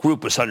this whole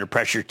group was under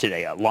pressure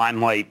today.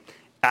 Limelight,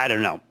 I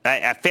don't know.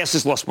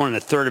 Fastly's lost more than a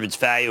third of its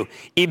value,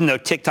 even though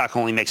TikTok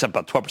only makes up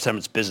about 12% of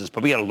its business,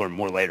 but we got to learn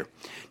more later.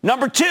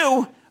 Number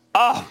 2,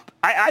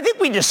 I think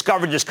we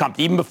discovered this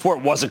company even before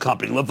it was a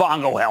company,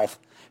 Livongo Health.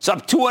 It's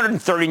up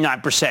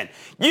 239%.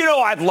 You know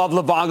I've loved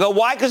Livongo.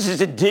 Why? Because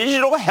it's a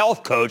digital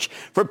health coach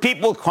for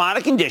people with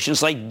chronic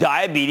conditions like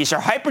diabetes or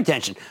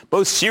hypertension,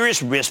 both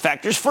serious risk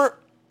factors for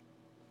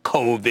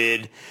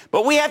COVID.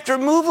 But we have to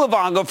remove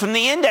Livongo from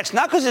the index,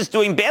 not because it's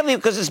doing badly,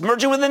 because it's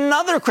merging with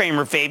another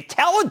Cramer fave,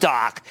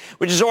 Teladoc,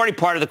 which is already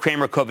part of the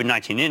Cramer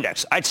COVID-19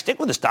 index. I'd stick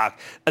with the stock,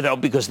 though,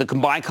 because the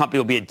combined company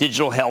will be a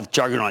digital health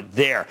juggernaut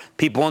there.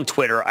 People on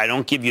Twitter, I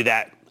don't give you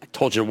that. I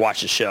told you to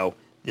watch the show.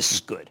 This is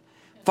good.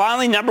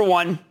 Finally, number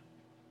 1,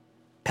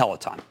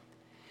 Peloton.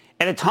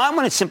 At a time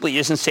when it simply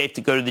isn't safe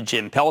to go to the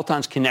gym,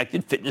 Peloton's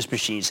connected fitness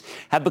machines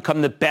have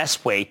become the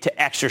best way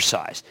to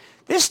exercise.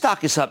 This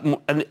stock is up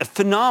a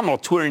phenomenal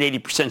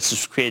 280%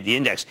 since we created the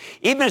index,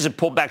 even as it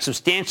pulled back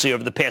substantially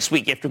over the past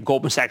week after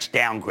Goldman Sachs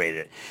downgraded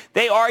it.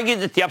 They argued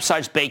that the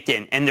upside's baked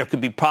in, and there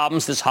could be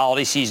problems this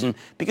holiday season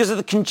because of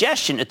the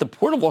congestion at the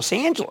Port of Los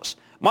Angeles.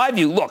 My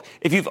view, look,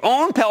 if you've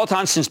owned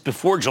Peloton since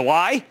before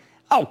July,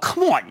 oh,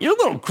 come on, you're a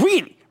little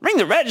greedy. Ring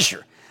the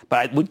register.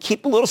 But I would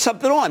keep a little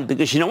something on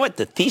because you know what?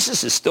 The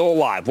thesis is still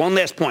alive. One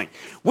last point.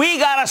 We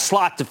got a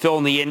slot to fill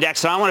in the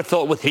index, and I want to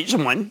fill it with, here's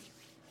one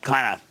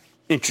kind of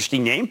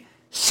interesting name,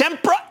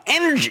 Sempra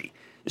Energy.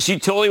 This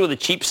utility with a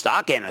cheap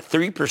stock and a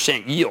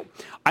 3% yield.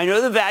 I know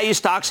the value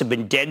stocks have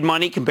been dead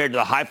money compared to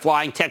the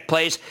high-flying tech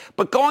plays,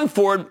 but going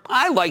forward,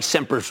 I like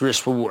Sempra's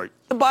risk-reward.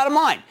 The bottom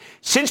line,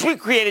 since we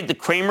created the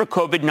Cramer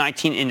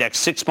COVID-19 index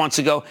 6 months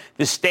ago,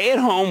 the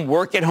stay-at-home,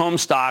 work-at-home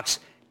stocks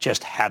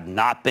just have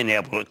not been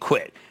able to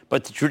quit.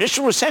 But the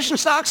traditional recession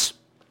stocks,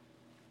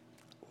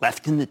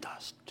 left in the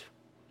dust.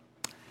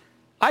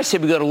 I say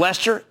we go to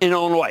Lester in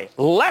Illinois.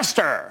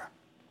 Lester.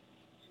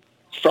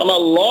 From a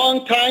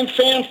longtime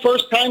fan,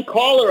 first-time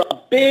caller, a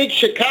big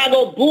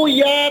Chicago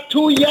booyah,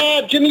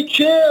 tooyah, Jimmy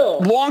Chill.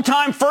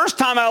 Long-time,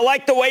 first-time. I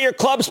like the way your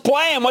club's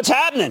playing. What's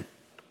happening?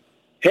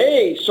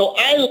 Hey, so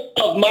I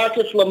love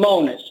Marcus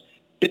Lemonis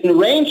in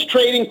Range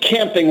Trading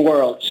Camping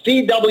World,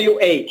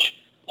 CWH,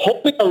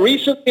 holding a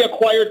recently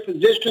acquired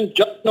position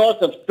just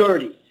north of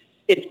 30.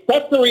 It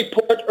set the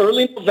report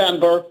early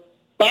November.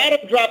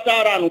 Bottom dropped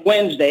out on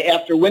Wednesday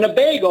after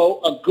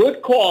Winnebago, a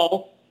good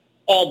call,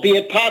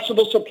 albeit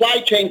possible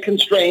supply chain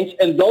constraints,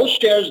 and those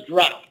shares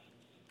dropped.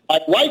 My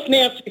wife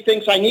Nancy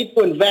thinks I need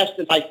to invest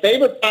in my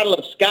favorite bottle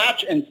of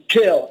scotch and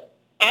chill.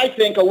 I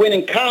think a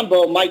winning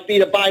combo might be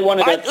to buy one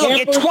of their Look,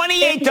 at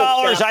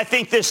 $28, I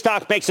think this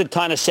stock makes a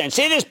ton of sense.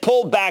 It is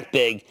pulled back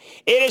big.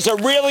 It is a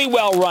really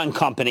well-run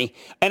company,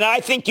 and I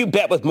think you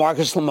bet with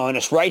Marcus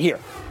Lemonis right here,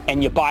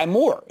 and you buy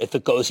more if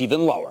it goes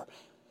even lower.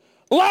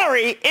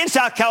 Larry in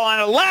South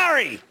Carolina.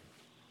 Larry!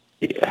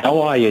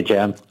 How are you,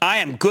 Jim? I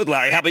am good,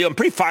 Larry. How about you? I'm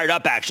pretty fired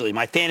up, actually.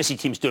 My fantasy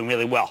team's doing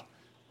really well.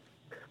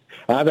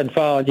 I've been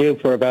following you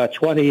for about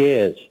 20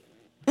 years.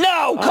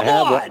 No, come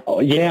on.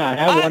 I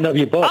have one of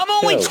your books, I'm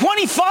only too.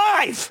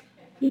 25.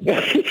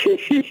 Yeah,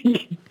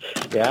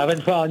 I've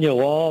been following you a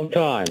long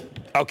time.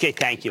 Okay,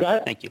 thank you.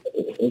 Thank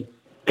you.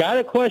 Got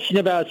a question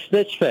about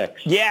Stitch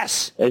Fix.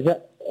 Yes.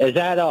 Is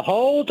that a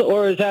hold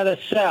or is that a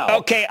sell?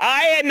 Okay,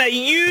 I am a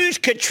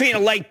huge Katrina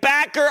Lake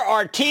backer.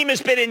 Our team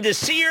has been in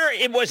this year.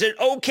 It was an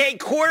okay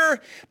quarter,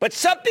 but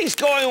something's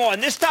going on.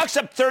 This stock's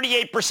up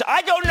 38%.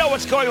 I don't know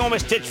what's going on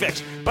with Stitch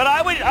Fix, but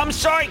I'm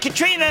sorry,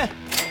 Katrina,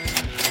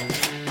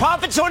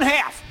 profits on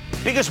half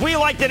because we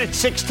liked it at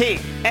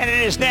 16, and it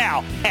is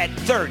now at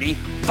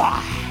 35.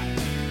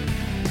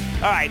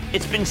 All right,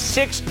 it's been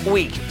 6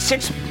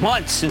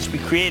 months since we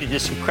created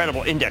this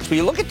incredible index. Will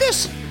you look at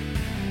this?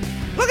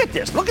 Look at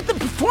this. Look at the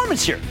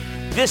performance here.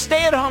 The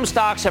stay-at-home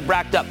stocks have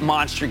racked up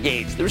monster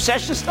gains. The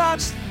recession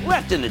stocks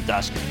left in the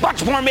dust.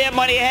 Much more mad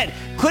money ahead,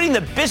 including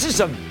the business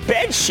of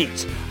bed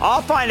sheets.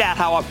 I'll find out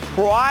how a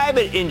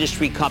private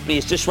industry company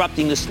is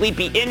disrupting the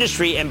sleepy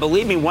industry, and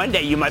believe me, one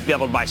day you might be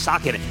able to buy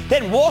stock in it.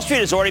 Then Wall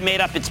Street has already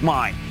made up its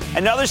mind.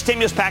 Another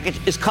stimulus package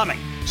is coming.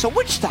 So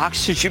which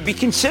stocks should you be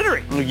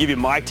considering? I'm going to give you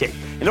my take.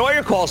 And all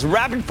your calls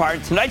rapid fire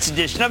in tonight's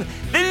edition of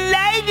the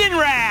Lightning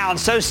Round.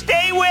 So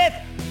stay with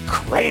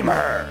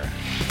Cramer.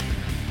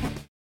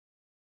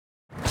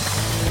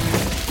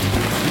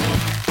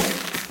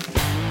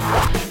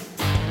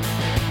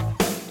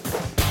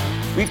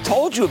 We've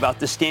told you about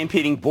the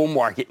stampeding bull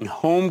market in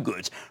home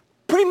goods.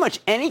 Pretty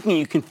much anything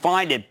you can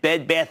find at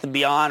Bed Bath &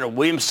 Beyond or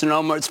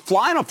Williams-Sonoma, it's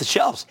flying off the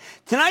shelves.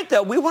 Tonight,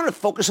 though, we want to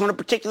focus on a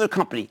particular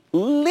company,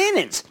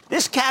 linens.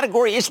 This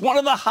category is one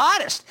of the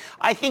hottest.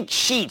 I think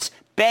sheets,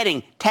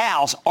 bedding,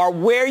 towels are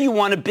where you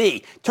want to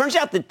be. Turns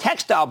out the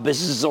textile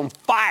business is on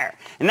fire,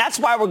 and that's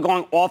why we're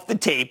going off the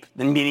tape,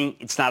 meaning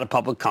it's not a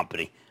public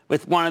company,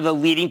 with one of the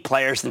leading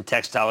players in the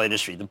textile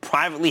industry, the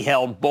privately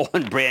held Boll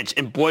 & Branch,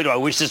 and boy, do I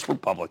wish this were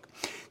public.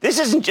 This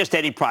isn't just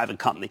any private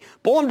company.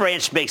 Boll &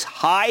 Branch makes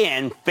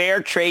high-end,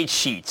 fair trade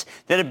sheets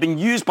that have been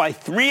used by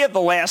 3 of the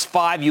last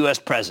 5 U.S.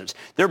 presidents.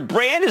 Their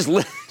brand is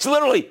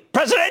literally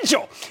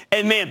presidential.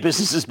 And, man,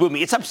 business is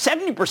booming. It's up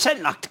 70%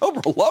 in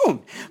October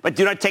alone. But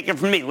do not take it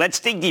from me. Let's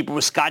dig deeper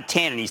with Scott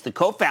Tannen. He's the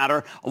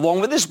co-founder, along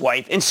with his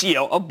wife and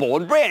CEO of Boll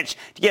 & Branch,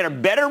 to get a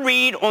better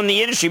read on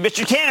the industry.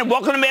 Mr. Tannen,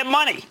 welcome to Mad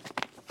Money.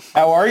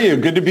 How are you?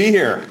 Good to be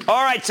here.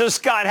 All right, so,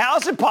 Scott, how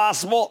is it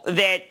possible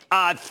that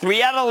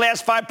 3 out of the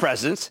last 5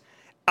 presidents,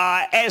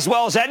 as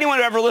well as anyone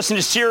who ever listened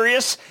to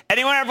Sirius,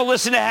 anyone who ever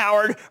listened to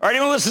Howard, or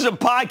anyone who listens to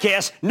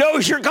podcasts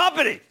knows your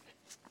company?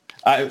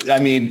 I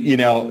mean, you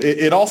know,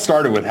 it all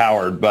started with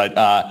Howard, but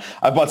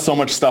I bought so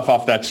much stuff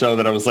off that show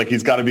that I was like,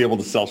 he's got to be able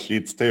to sell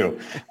sheets too.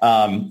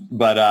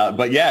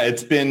 But yeah,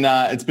 it's been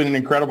an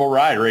incredible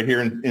ride right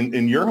here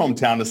in your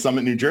hometown of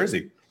Summit, New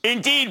Jersey.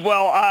 Indeed.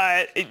 Well,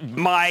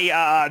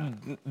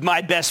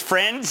 my best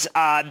friends,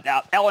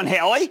 Ellen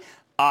Haley,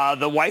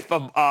 the wife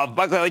of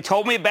Buck Haley,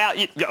 told me about,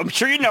 I'm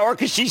sure you know her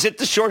because she's at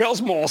the Short Hills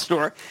Mall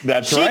store.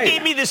 That's right. She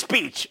gave me the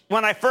speech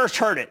when I first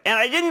heard it, and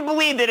I didn't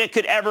believe that it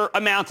could ever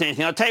amount to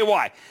anything. I'll tell you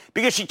why.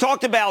 Because she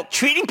talked about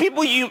treating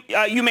people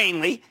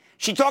humanely.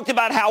 She talked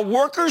about how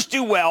workers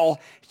do well.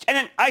 And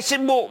then I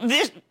said, well,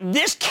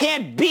 this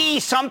can't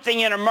be something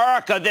in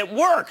America that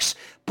works.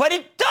 But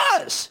it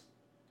does.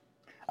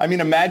 I mean,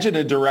 imagine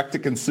a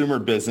direct-to-consumer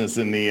business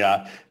in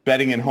the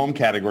bedding and home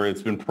category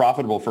that's been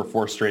profitable for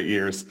 4 straight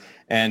years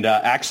and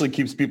actually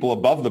keeps people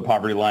above the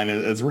poverty line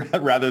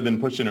rather than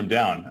pushing them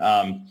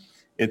down.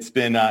 It's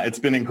been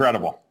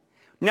incredible.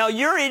 Now,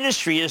 your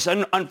industry is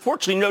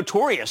unfortunately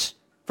notorious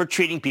for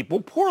treating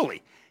people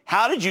poorly.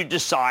 How did you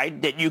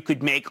decide that you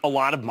could make a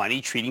lot of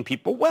money treating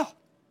people well?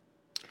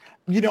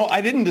 You know,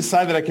 I didn't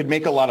decide that I could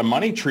make a lot of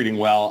money treating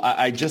well.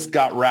 I just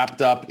got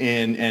wrapped up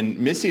in, and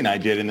Missy and I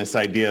did, in this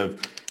idea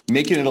of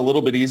making it a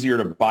little bit easier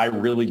to buy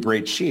really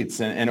great sheets.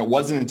 And it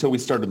wasn't until we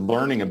started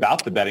learning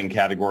about the bedding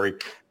category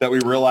that we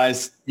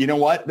realized, you know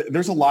what,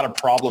 there's a lot of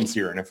problems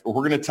here. And if we're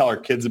going to tell our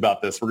kids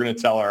about this, we're going to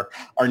tell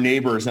our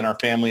neighbors and our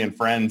family and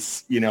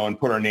friends, you know, and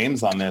put our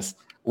names on this,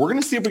 we're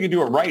going to see if we can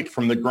do it right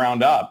from the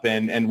ground up.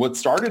 And what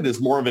started as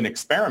more of an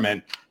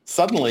experiment,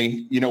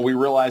 suddenly, you know, we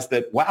realized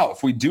that, wow,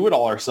 if we do it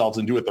all ourselves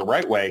and do it the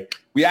right way,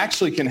 we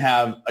actually can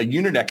have a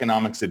unit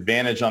economics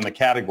advantage on the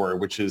category,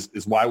 which is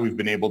why we've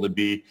been able to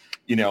be,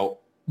 you know,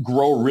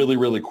 grow really,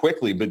 really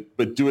quickly,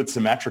 but do it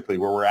symmetrically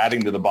where we're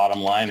adding to the bottom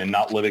line and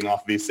not living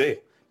off VC.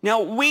 Now,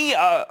 we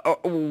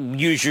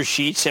use your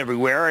sheets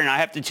everywhere, and I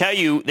have to tell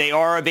you, they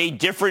are of a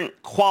different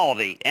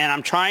quality. And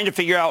I'm trying to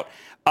figure out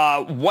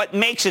What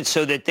makes it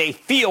so that they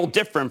feel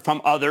different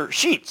from other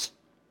sheets?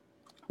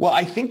 Well,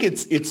 I think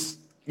it's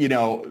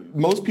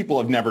most people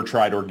have never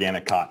tried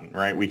organic cotton,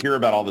 right? We hear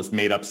about all this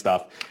made-up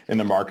stuff in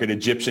the market,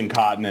 Egyptian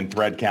cotton and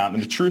thread count.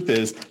 And the truth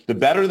is, the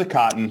better the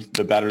cotton,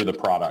 the better the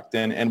product.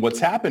 And what's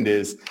happened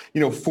is,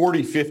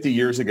 40, 50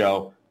 years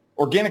ago,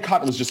 organic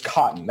cotton was just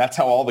cotton. That's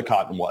how all the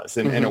cotton was.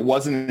 And it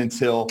wasn't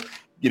until,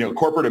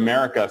 corporate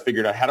America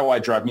figured out, how do I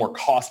drive more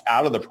cost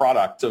out of the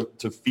product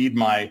to feed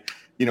my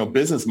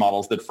business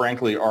models that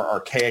frankly are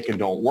archaic and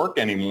don't work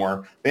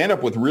anymore. They end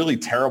up with really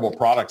terrible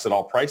products at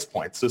all price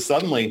points. So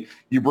suddenly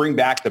you bring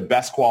back the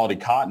best quality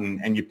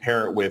cotton and you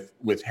pair it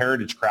with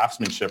heritage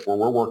craftsmanship, where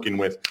we're working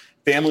with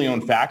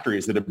family-owned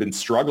factories that have been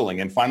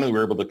struggling. And finally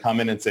we're able to come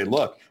in and say,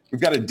 look,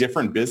 we've got a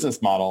different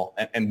business model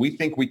and we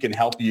think we can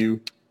help you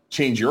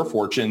change your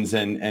fortunes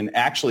and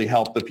actually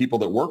help the people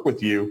that work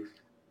with you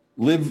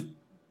live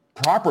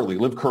properly,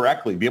 live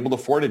correctly, be able to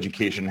afford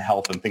education,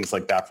 health, and things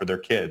like that for their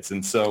kids.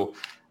 And so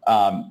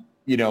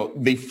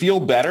they feel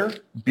better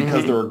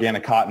because they're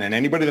organic cotton. And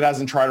anybody that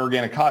hasn't tried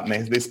organic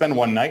cotton, they spend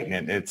one night in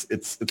it.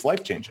 It's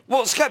life-changing.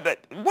 Well, Scott, but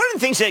one of the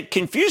things that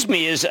confused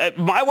me is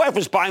my wife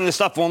was buying this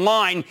stuff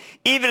online,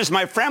 even as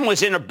my friend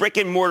was in a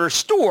brick-and-mortar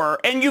store,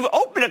 and you've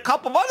opened a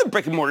couple of other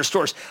brick-and-mortar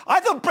stores. I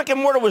thought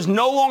brick-and-mortar was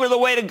no longer the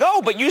way to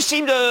go, but you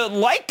seem to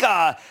like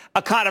a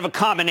kind of a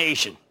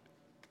combination.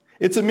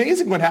 It's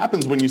amazing what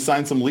happens when you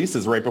sign some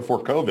leases right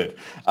before COVID.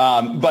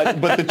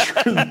 But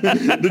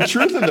the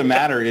truth of the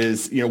matter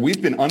is,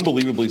 we've been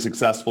unbelievably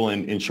successful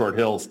in Short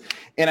Hills.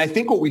 And I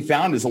think what we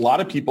found is a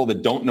lot of people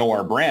that don't know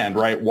our brand,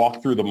 right,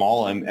 walk through the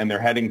mall and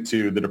they're heading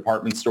to the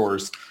department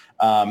stores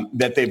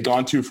that they've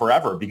gone to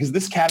forever, because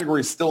this category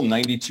is still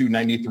 92,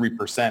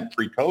 93%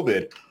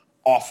 pre-COVID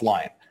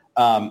offline.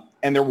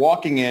 And they're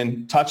walking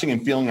in, touching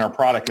and feeling our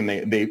product, and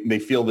they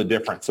feel the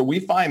difference. So we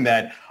find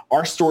that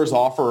our stores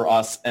offer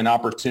us an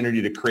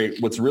opportunity to create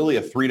what's really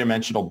a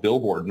three-dimensional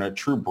billboard and a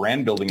true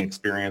brand building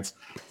experience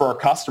for our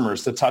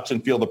customers to touch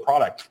and feel the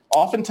product.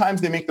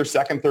 Oftentimes they make their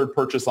second, third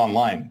purchase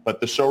online,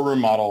 but the showroom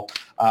model,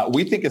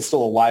 we think is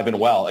still alive and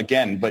well.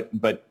 Again, but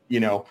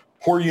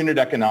poor unit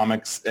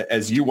economics,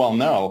 as you well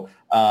know,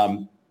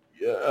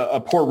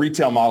 a poor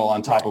retail model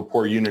on top of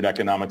poor unit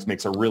economics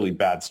makes a really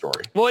bad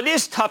story. Well, it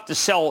is tough to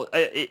sell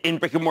in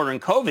brick and mortar in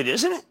COVID,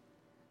 isn't it?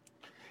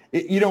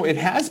 It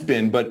has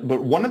been, but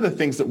one of the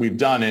things that we've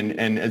done,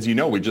 and as you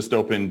know, we just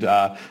opened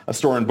a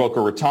store in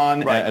Boca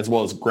Raton, as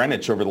well as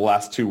Greenwich over the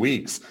last 2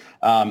 weeks.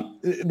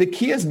 The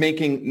key is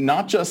making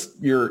not just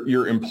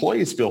your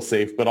employees feel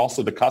safe, but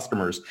also the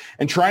customers,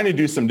 and trying to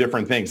do some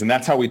different things. And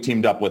that's how we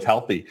teamed up with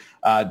Healthy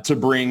to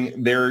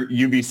bring their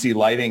UVC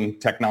lighting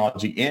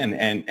technology in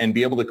and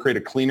be able to create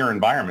a cleaner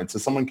environment so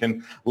someone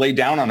can lay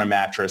down on a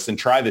mattress and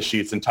try the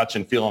sheets and touch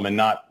and feel them and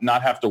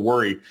not have to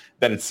worry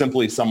that it's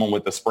simply someone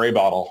with a spray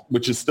bottle,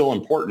 which is still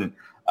important,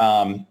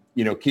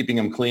 keeping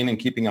them clean and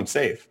keeping them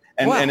safe.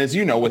 And as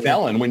you know, with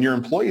Ellen, when your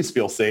employees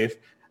feel safe,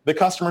 the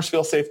customers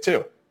feel safe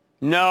too.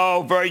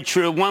 No, very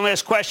true. One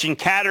last question.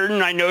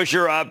 Tannen, I know is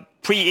your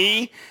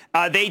pre-E.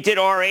 They did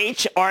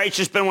RH. RH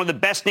has been one of the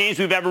best names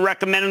we've ever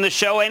recommended on the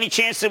show. Any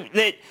chance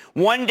that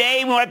one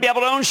day we might be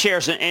able to own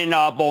shares in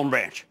Boll and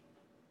Branch?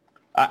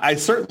 I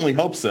certainly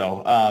hope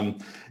so.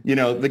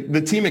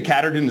 The team at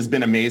Tannen has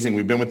been amazing.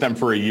 We've been with them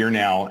for a year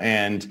now,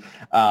 and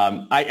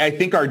I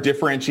think our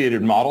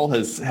differentiated model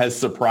has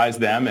surprised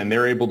them, and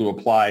they're able to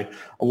apply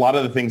a lot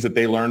of the things that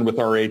they learned with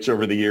RH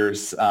over the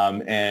years,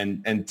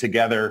 and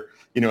together,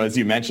 as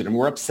you mentioned, and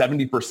we're up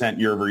 70%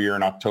 year over year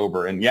in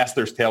October. And yes,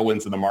 there's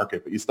tailwinds in the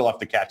market, but you still have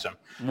to catch them.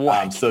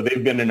 So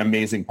they've been an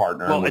amazing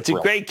partner. Well, it's a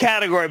great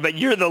category, but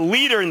you're the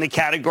leader in the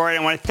category.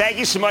 I want to thank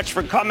you so much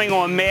for coming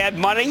on Mad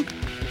Money.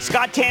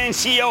 Scott Tannen,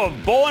 CEO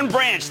of Boll and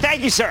Branch.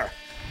 Thank you, sir.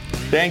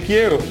 Thank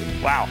you.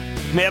 Wow.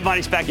 Mad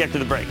Money's back after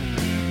the break.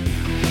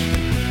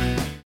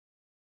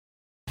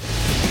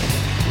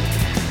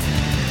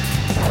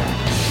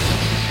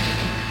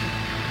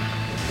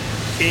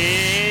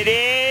 It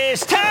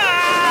is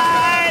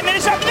time! It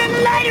is up to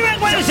the lightning round!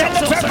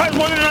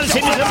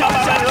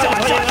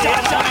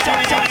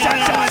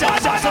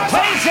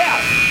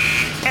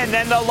 And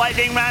then the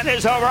lightning round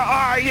is over.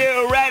 Are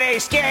you ready?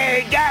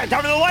 Scared? Time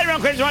for the lightning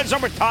round. Crazy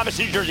over Thomas,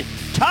 New Jersey.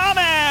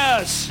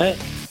 Thomas!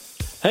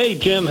 Hey,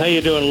 Jim. How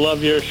you doing?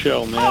 Love your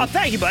show, man. Oh,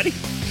 thank you, buddy.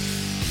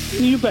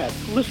 You bet.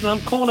 Listen,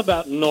 I'm calling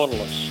about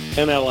Nautilus,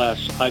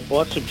 NLS. I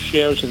bought some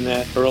shares in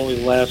that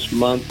early last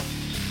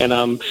month, and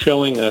I'm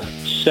showing a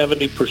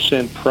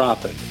 70%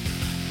 profit.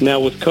 Now,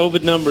 with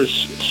COVID numbers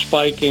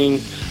spiking,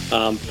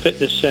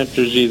 fitness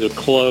centers either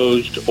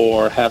closed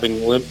or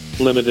having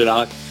limited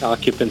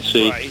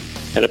occupancy,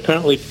 and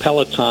apparently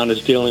Peloton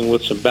is dealing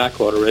with some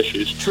backorder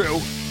issues. True.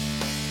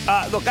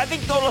 Look, I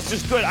think Nautilus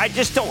is good. I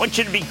just don't want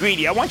you to be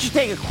greedy. I want you to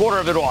take a quarter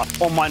of it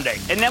off on Monday,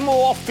 and then we'll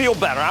all feel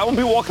better. I won't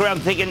be walking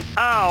around thinking,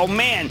 oh,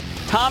 man,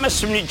 Thomas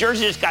from New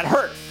Jersey just got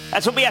hurt.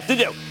 That's what we have to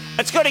do.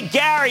 Let's go to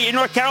Gary in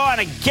North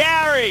Carolina.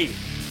 Gary.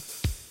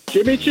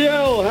 Jimmy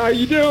Chill, how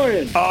you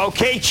doing?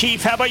 Okay,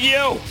 Chief, how about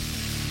you?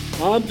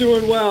 I'm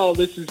doing well.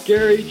 This is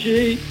Gary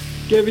G.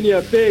 Giving you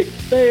a big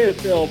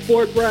Fayetteville,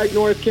 Fort Bragg,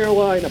 North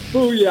Carolina.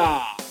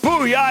 Booyah!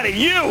 Booyah to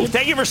you.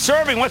 Thank you for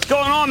serving. What's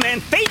going on, man?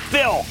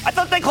 Fateville. I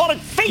thought they called it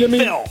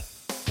Fateville.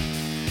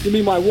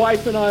 Jimmy, my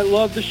wife and I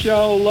love the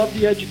show, love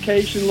the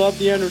education, love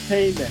the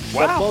entertainment.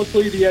 Wow. But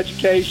mostly the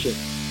education.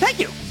 Thank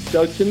you.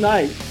 So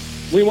tonight,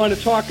 we want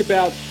to talk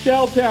about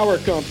cell tower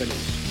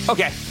companies.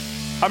 Okay.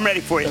 I'm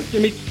ready for you.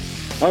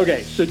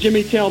 So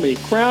Jimmy, tell me,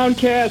 Crown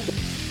Castle.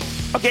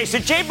 Okay, so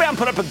Jay Brown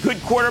put up a good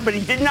quarter, but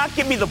he did not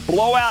give me the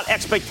blowout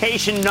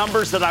expectation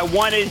numbers that I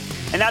wanted,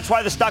 and that's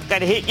why the stock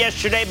got hit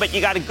yesterday, but you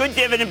got a good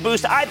dividend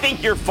boost. I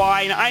think you're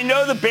fine. I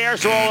know the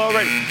Bears are all over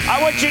it. I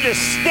want you to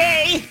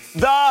stay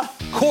the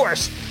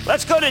course.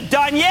 Let's go to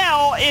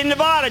Danielle in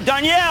Nevada.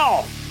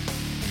 Danielle.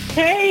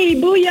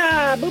 Hey,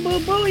 booyah, boo-boo,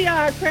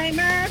 booyah,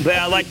 Cramer.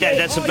 Yeah, I like that.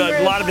 That's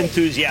a lot of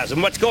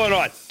enthusiasm. What's going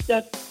on?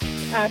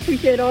 I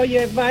appreciate all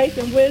your advice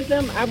and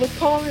wisdom. I was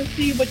calling to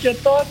see what your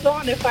thoughts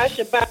on if I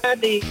should buy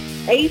the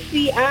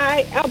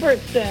ACI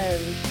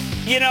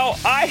Albertsons. You know,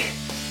 I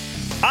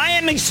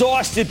am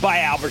exhausted by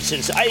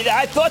Albertsons.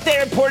 I thought they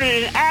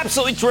reported an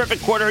absolutely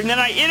terrific quarter, and then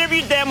I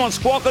interviewed them on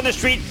Squawk on the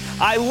Street.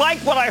 I like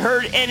what I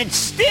heard, and it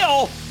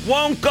still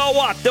won't go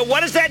up. Now,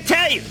 what does that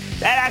tell you?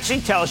 That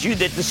actually tells you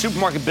that the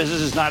supermarket business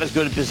is not as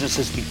good a business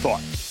as we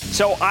thought.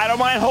 So I don't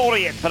mind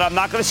holding it, but I'm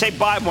not going to say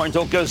buy more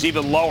until it goes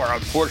even lower,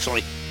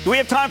 unfortunately. Do we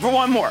have time for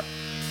one more?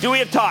 Do we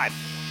have time?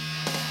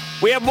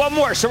 We have one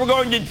more, so we're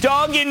going to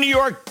Doug in New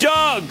York.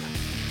 Doug.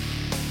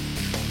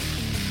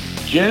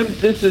 Jim,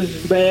 this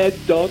is Mad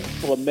Doug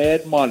for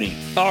Mad Money.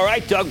 All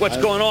right, Doug, what's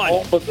going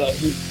on?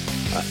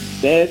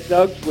 Mad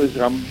Doug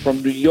I'm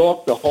from New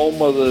York, the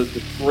home of the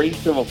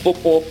disgrace of a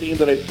football team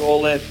that I saw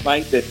last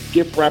night that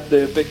gift-wrapped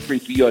their victory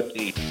for your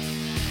team.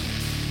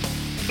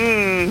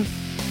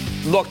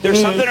 Look,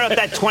 there's something about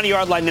that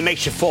 20-yard line that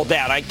makes you fall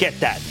down. I get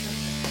that.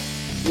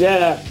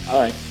 Yeah,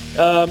 all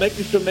right. Make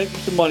me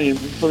some money and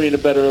put me in a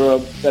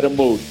better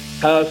mood.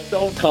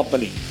 Stone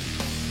Company.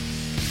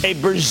 A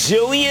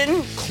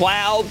Brazilian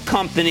cloud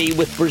company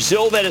with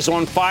Brazil that is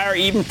on fire,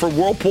 even for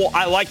Whirlpool.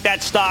 I like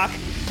that stock.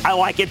 I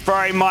like it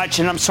very much,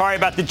 and I'm sorry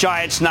about the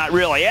Giants, not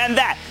really. And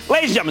that,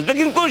 ladies and gentlemen,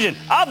 the conclusion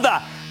of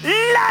the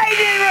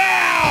Lightning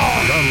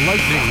Round. The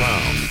Lightning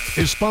Round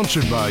is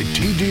sponsored by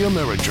TD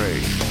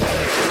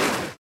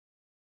Ameritrade.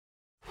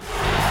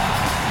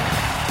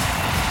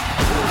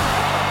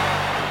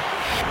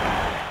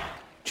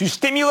 To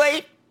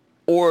stimulate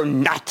or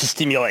not to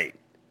stimulate?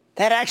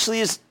 That actually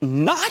is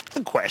not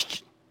the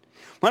question.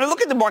 When I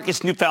look at the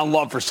market's newfound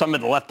love for some of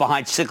the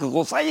left-behind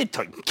cyclicals, I did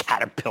talk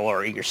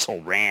Caterpillar,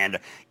 Ingersoll Rand,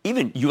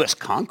 even U.S.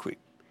 Concrete.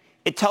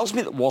 It tells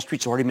me that Wall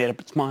Street's already made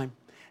up its mind.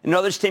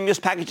 Another stimulus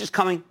package is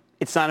coming.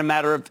 It's not a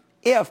matter of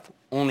if,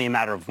 only a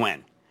matter of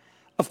when.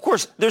 Of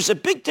course, there's a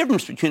big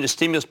difference between the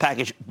stimulus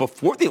package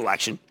before the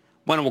election,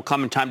 when it will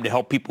come in time to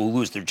help people who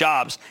lose their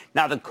jobs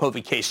now that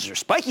COVID cases are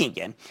spiking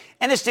again,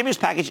 and the stimulus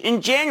package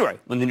in January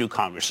when the new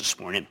Congress is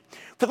sworn in.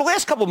 For the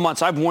last couple of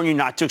months, I've warned you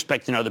not to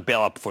expect another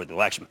bailout before the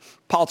election.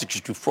 Politics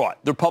is too fraught.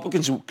 The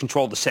Republicans who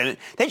control the Senate,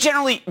 they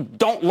generally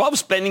don't love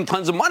spending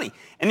tons of money,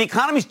 and the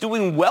economy's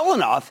doing well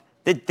enough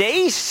that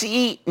they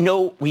see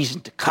no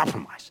reason to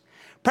compromise.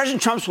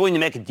 President Trump's willing to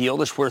make a deal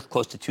that's worth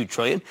close to $2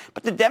 trillion,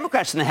 but the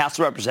Democrats in the House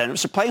of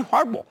Representatives are playing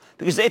hardball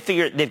because they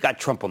figure they've got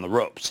Trump on the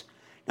ropes.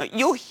 Now,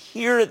 you'll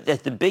hear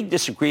that the big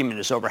disagreement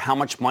is over how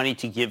much money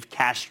to give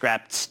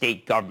cash-strapped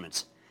state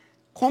governments.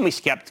 Call me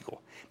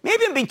skeptical.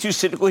 Maybe I'm being too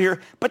cynical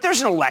here, but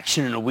there's an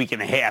election in a week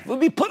and a half. It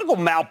would be political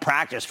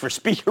malpractice for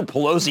Speaker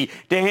Pelosi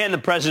to hand the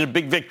president a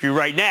big victory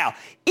right now,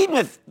 even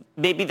if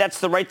maybe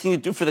that's the right thing to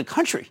do for the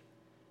country.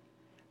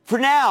 For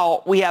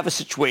now, we have a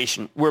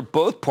situation where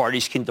both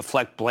parties can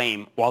deflect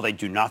blame while they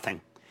do nothing.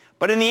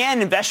 But in the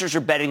end, investors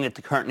are betting that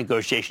the current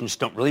negotiations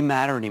don't really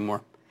matter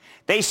anymore.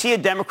 They see a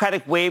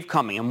Democratic wave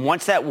coming, and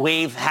once that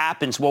wave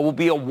happens, well, we'll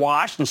be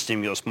awash in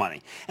stimulus money.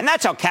 And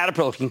that's how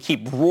Caterpillar can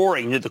keep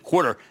roaring into the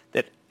quarter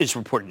that is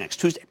reported next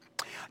Tuesday.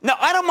 Now,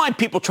 I don't mind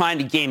people trying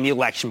to game the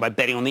election by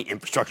betting on the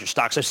infrastructure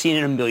stocks. I've seen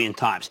it a million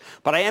times.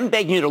 But I am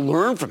begging you to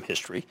learn from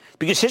history,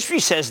 because history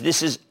says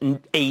this is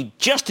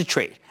just a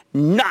trade,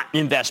 not an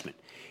investment.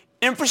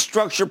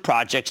 Infrastructure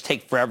projects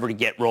take forever to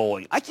get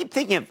rolling. I keep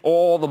thinking of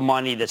all the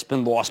money that's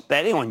been lost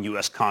betting on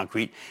U.S.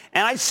 Concrete,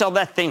 and I'd sell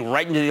that thing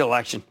right into the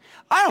election.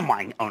 I don't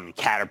mind owning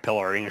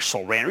Caterpillar or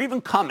Ingersoll Rand or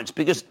even Cummins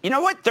because, you know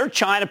what? They're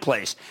China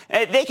plays.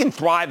 They can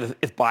thrive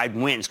if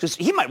Biden wins because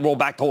he might roll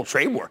back the whole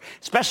trade war,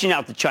 especially now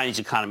that the Chinese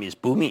economy is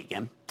booming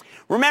again.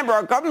 Remember,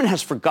 our government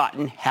has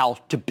forgotten how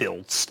to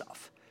build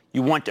stuff.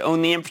 You want to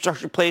own the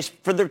infrastructure plays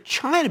for their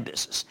China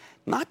business,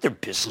 not their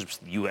business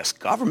with the U.S.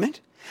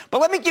 government.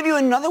 But let me give you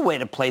another way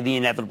to play the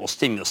inevitable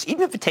stimulus,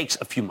 even if it takes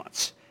a few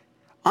months.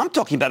 I'm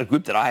talking about a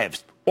group that I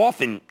have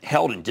often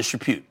held in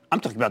disrepute. I'm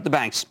talking about the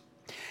banks.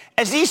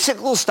 As these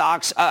cyclical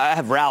stocks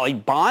have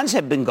rallied, bonds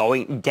have been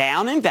going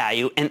down in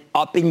value and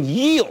up in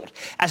yield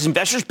as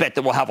investors bet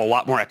that we'll have a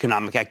lot more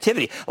economic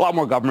activity, a lot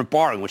more government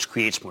borrowing, which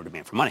creates more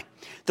demand for money.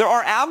 There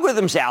are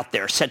algorithms out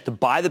there set to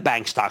buy the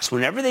bank stocks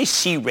whenever they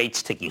see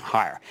rates ticking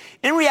higher.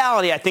 In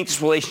reality, I think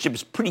this relationship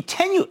is pretty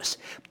tenuous.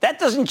 But that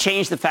doesn't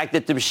change the fact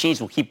that the machines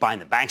will keep buying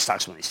the bank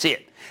stocks when they see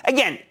it.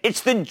 Again,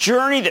 it's the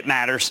journey that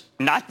matters,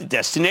 not the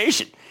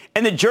destination.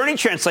 And the journey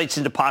translates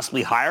into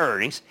possibly higher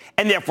earnings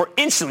and therefore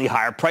instantly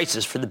higher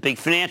prices for the big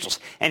financials.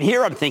 And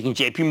here I'm thinking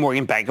JP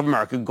Morgan, Bank of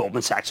America,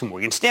 Goldman Sachs, and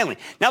Morgan Stanley.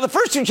 Now, the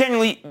first two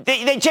generally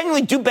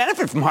do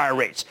benefit from higher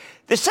rates.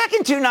 The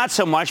second two, not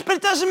so much, but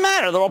it doesn't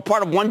matter. They're all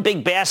part of one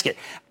big basket.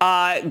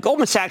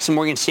 Goldman Sachs and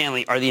Morgan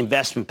Stanley are the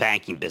investment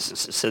banking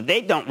businesses, so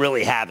they don't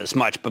really have as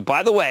much. But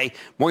by the way,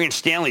 Morgan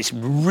Stanley's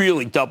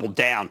really doubled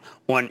down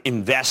on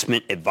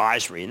investment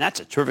advisory, and that's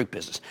a terrific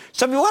business.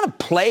 So if you want to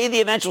play the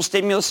eventual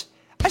stimulus,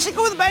 I say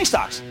go with the bank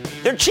stocks.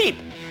 They're cheap.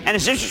 And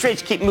as interest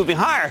rates keep moving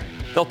higher,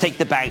 they'll take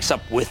the banks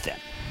up with them.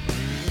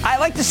 I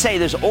like to say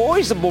there's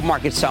always a bull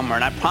market somewhere,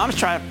 and I promise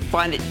to try to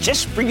find it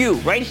just for you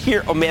right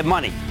here on Mad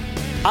Money.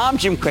 I'm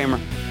Jim Cramer.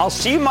 I'll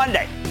see you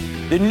Monday.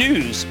 The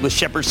news with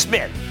Shepard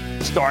Smith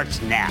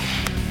starts now.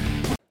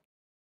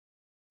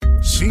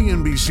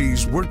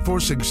 CNBC's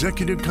Workforce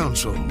Executive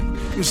Council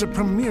is a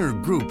premier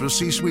group of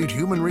C-suite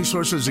human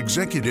resources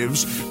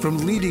executives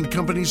from leading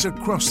companies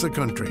across the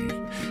country.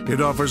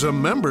 It offers a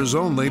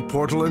members-only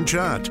portal and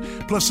chat,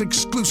 plus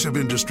exclusive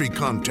industry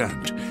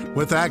content,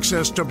 with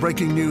access to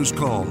breaking news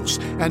calls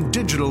and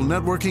digital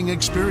networking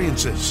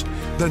experiences.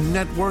 The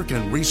network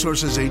and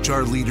resources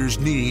HR leaders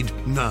need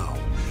now.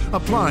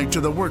 Apply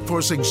to the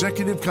Workforce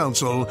Executive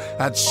Council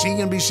at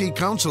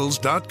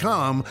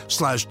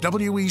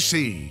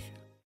cnbccouncils.com/WEC.